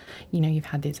that, you've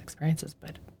had these experiences,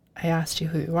 but I asked you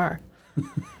who you are.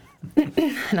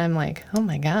 And I'm like, oh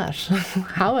my gosh,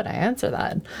 how would I answer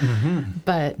that?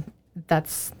 But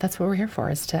that's what we're here for,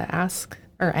 is to ask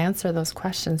or answer those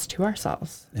questions to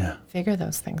ourselves. Yeah. Figure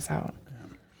those things out.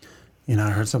 I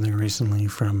heard something recently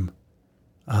from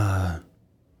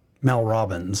Mel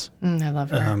Robbins. I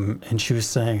love her. And she was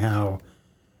saying how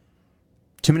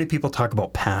too many people talk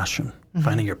about passion,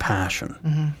 finding your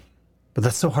passion. But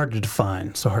that's so hard to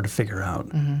define, so hard to figure out.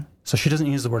 So she doesn't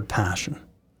use the word passion.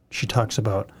 She talks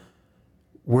about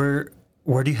where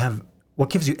do you have, what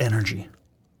gives you energy?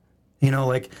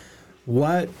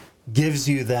 What gives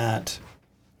you that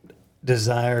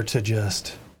desire to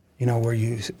just, where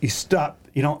you stop,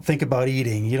 you don't think about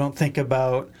eating, you don't think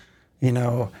about,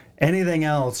 anything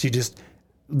else, you just,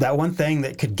 that one thing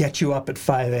that could get you up at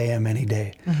 5 a.m. any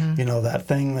day, that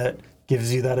thing that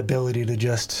gives you that ability to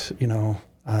just,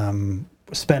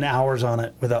 spend hours on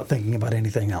it without thinking about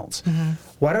anything else.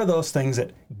 What are those things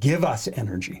that give us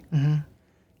energy?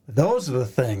 Those are the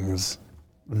things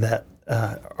that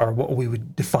are what we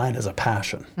would define as a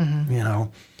passion,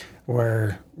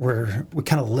 where we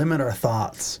kind of limit our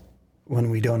thoughts when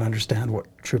we don't understand what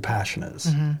true passion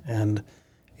is. And,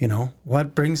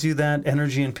 what brings you that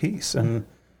energy and peace, and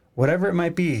whatever it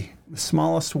might be, the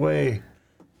smallest way,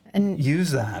 and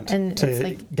use that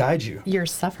to guide you. Your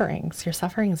sufferings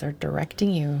are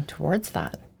directing you towards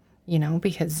that,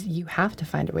 because you have to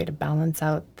find a way to balance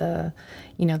out the,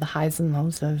 the highs and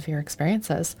lows of your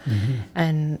experiences.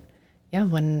 And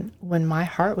when my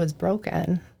heart was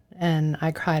broken and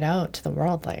I cried out to the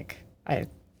world,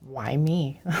 why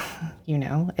me?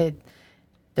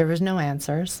 There was no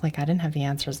answers. I didn't have the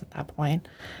answers at that point,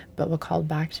 but what called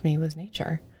back to me was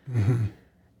nature.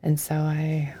 And so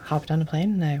I hopped on a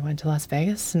plane and I went to Las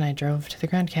Vegas and I drove to the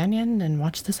Grand Canyon and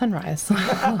watched the sunrise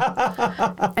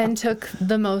and took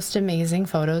the most amazing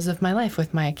photos of my life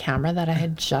with my camera that I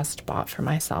had just bought for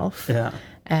myself. Yeah.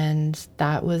 And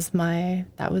that was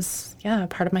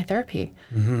part of my therapy,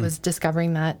 was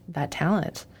discovering that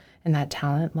talent. And that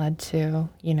talent led to,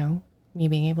 me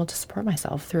being able to support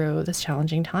myself through this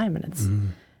challenging time. And it's,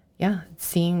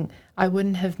 seeing, I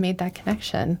wouldn't have made that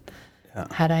connection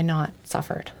had I not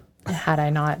suffered, had I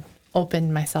not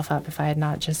opened myself up, if I had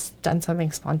not just done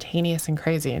something spontaneous and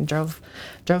crazy and drove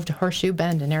to Horseshoe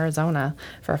Bend in Arizona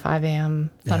for a 5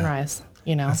 a.m. sunrise.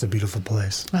 That's a beautiful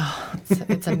place. Oh,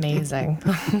 it's amazing.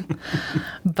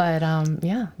 But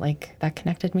that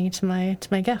connected me to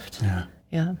my gift.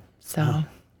 Yeah. So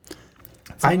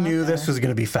I knew this was going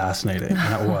to be fascinating,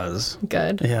 and it was.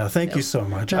 Good. Yeah, thank you so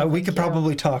much. We could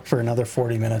probably talk for another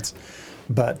 40 minutes,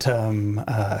 but you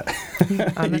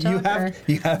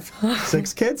have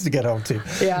 6 kids to get home to.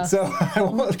 Yeah. So I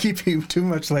won't keep you too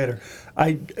much later.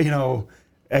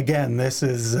 Again, this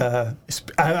is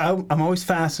I'm always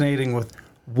fascinating with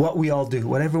what we all do,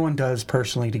 what everyone does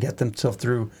personally to get themselves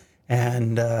through.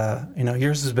 And,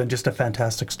 yours has been just a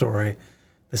fantastic story.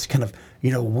 This kind of,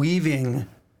 weaving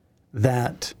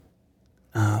that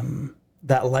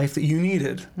that life that you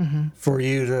needed for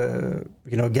you to,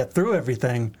 get through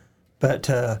everything. But,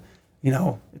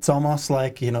 it's almost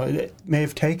like, it may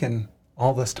have taken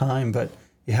all this time, but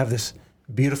you have this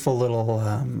beautiful little,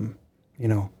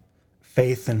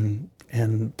 faith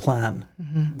and plan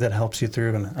that helps you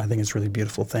through. And I think it's really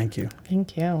beautiful. Thank you.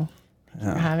 Thank you.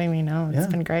 For having me. No, it's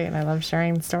been great. I love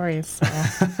sharing stories. So.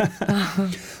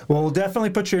 Well, we'll definitely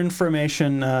put your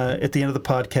information at the end of the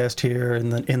podcast here in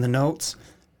the notes,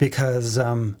 because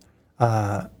if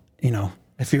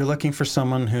you're looking for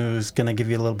someone who's going to give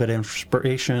you a little bit of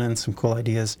inspiration and some cool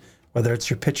ideas, whether it's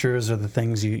your pictures or the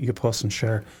things you post and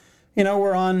share,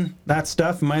 we're on that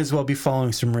stuff. Might as well be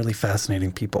following some really fascinating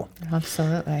people.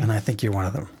 Absolutely. And I think you're one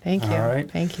of them. Thank you. All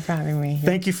right. Thank you for having me.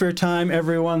 Thank you for your time,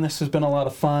 everyone. This has been a lot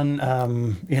of fun.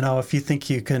 If you think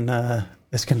you can,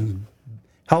 this can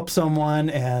help someone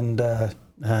and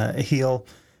heal,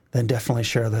 then definitely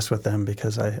share this with them,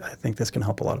 because I think this can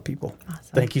help a lot of people. Awesome.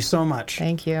 Thank you so much.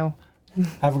 Thank you.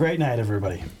 Have a great night,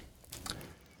 everybody.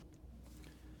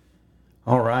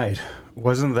 All right.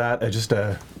 Wasn't that just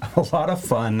a lot of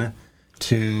fun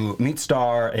to meet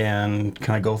Star and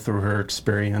kind of go through her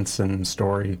experience and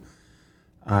story?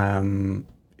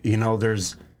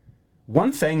 There's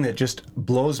one thing that just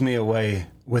blows me away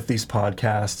with these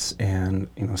podcasts, and,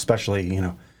 especially,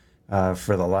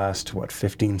 for the last,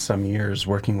 15 some years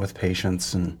working with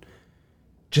patients, and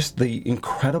just the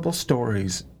incredible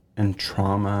stories and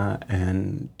trauma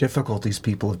and difficulties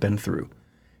people have been through.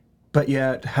 But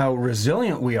yet how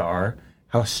resilient we are,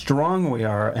 how strong we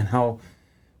are, and how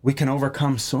we can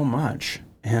overcome so much.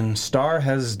 And Star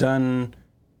has done,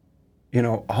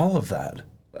 all of that.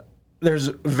 There's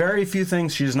very few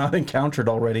things she's not encountered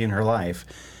already in her life.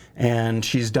 And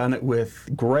she's done it with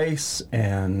grace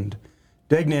and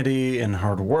dignity and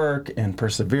hard work and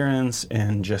perseverance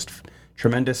and just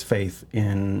tremendous faith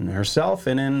in herself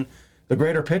and in the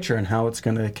greater picture and how it's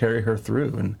going to carry her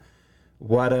through. And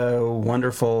what a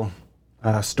wonderful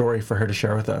story for her to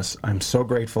share with us. I'm so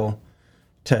grateful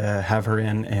to have her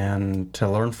in and to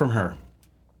learn from her.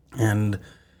 And,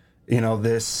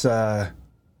 this,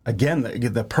 again,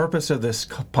 the purpose of this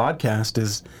podcast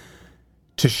is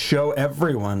to show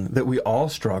everyone that we all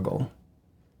struggle,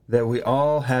 that we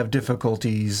all have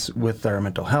difficulties with our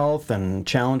mental health and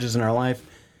challenges in our life,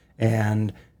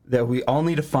 and that we all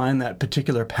need to find that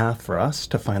particular path for us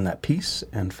to find that peace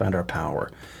and find our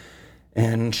power.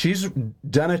 And she's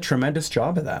done a tremendous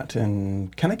job of that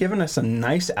and kind of given us a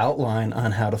nice outline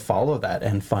on how to follow that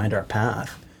and find our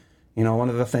path. One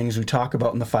of the things we talk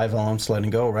about in the 5 elements letting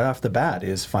go right off the bat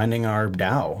is finding our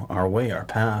Tao, our way, our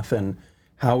path, and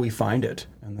how we find it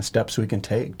and the steps we can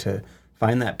take to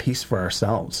find that peace for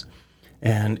ourselves.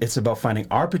 And it's about finding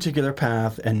our particular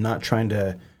path and not trying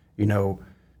to,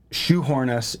 shoehorn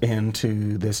us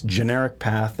into this generic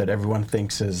path that everyone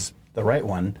thinks is the right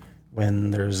one,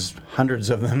 when there's hundreds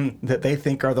of them that they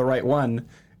think are the right one.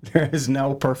 There is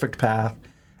no perfect path,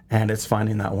 and it's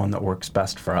finding that one that works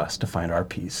best for us to find our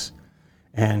peace.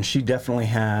 And she definitely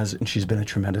has, and she's been a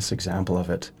tremendous example of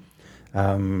it.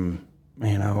 I'm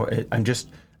just,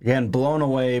 again, blown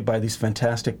away by these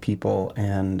fantastic people,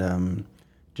 and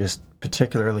just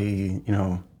particularly,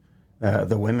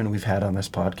 the women we've had on this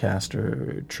podcast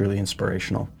are truly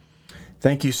inspirational.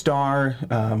 Thank you, Star,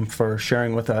 for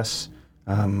sharing with us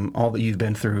all that you've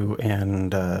been through,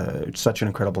 and it's such an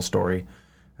incredible story.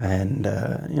 And,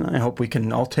 I hope we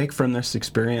can all take from this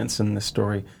experience and this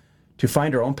story to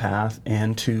find our own path,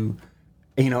 and to,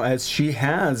 as she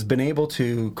has been able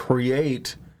to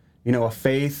create, a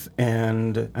faith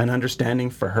and an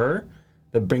understanding for her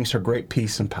that brings her great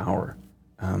peace and power.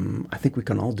 I think we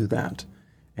can all do that,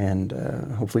 and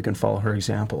hopefully we can follow her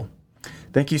example.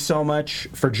 Thank you so much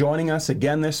for joining us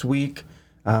again this week.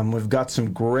 We've got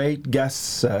some great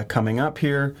guests coming up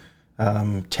here.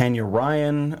 Tanya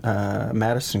Ryan,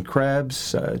 Madison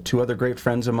Krebs, 2 other great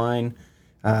friends of mine.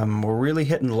 We're really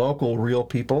hitting local, real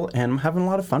people, and I'm having a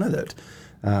lot of fun with it.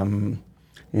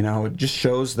 It just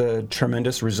shows the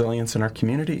tremendous resilience in our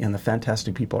community and the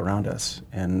fantastic people around us.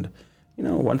 And,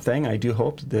 one thing I do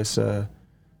hope this,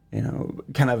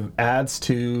 kind of adds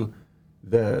to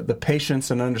the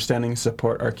patience and understanding and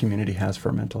support our community has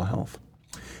for mental health.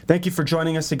 Thank you for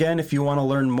joining us again. If you want to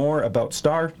learn more about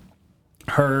Star,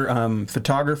 her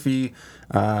photography,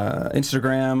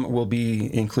 Instagram will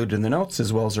be included in the notes,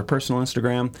 as well as her personal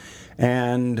Instagram.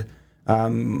 And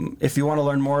If you want to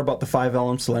learn more about the 5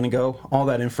 elements of letting go, all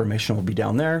that information will be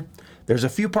down there. There's a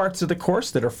few parts of the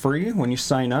course that are free. When you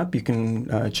sign up, you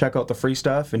can check out the free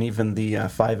stuff and even the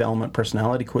 5-element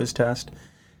personality quiz test.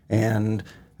 And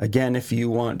again, if you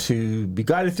want to be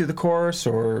guided through the course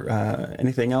or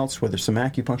anything else, whether some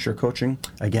acupuncture or coaching,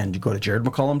 again, you go to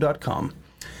jaredmccollum.com.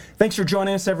 Thanks for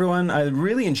joining us, everyone. I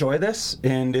really enjoy this,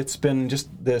 and it's been just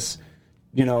this,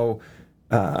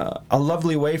 a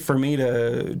lovely way for me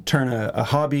to turn a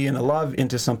hobby and a love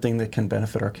into something that can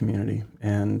benefit our community.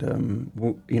 And,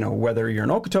 whether you're in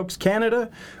Okotoks, Canada,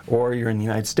 or you're in the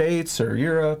United States or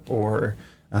Europe or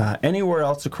anywhere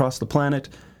else across the planet,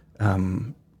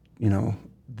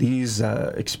 these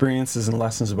experiences and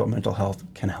lessons about mental health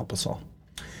can help us all.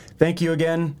 Thank you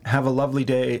again. Have a lovely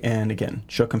day. And again,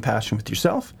 show compassion with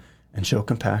yourself and show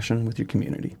compassion with your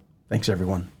community. Thanks,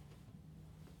 everyone.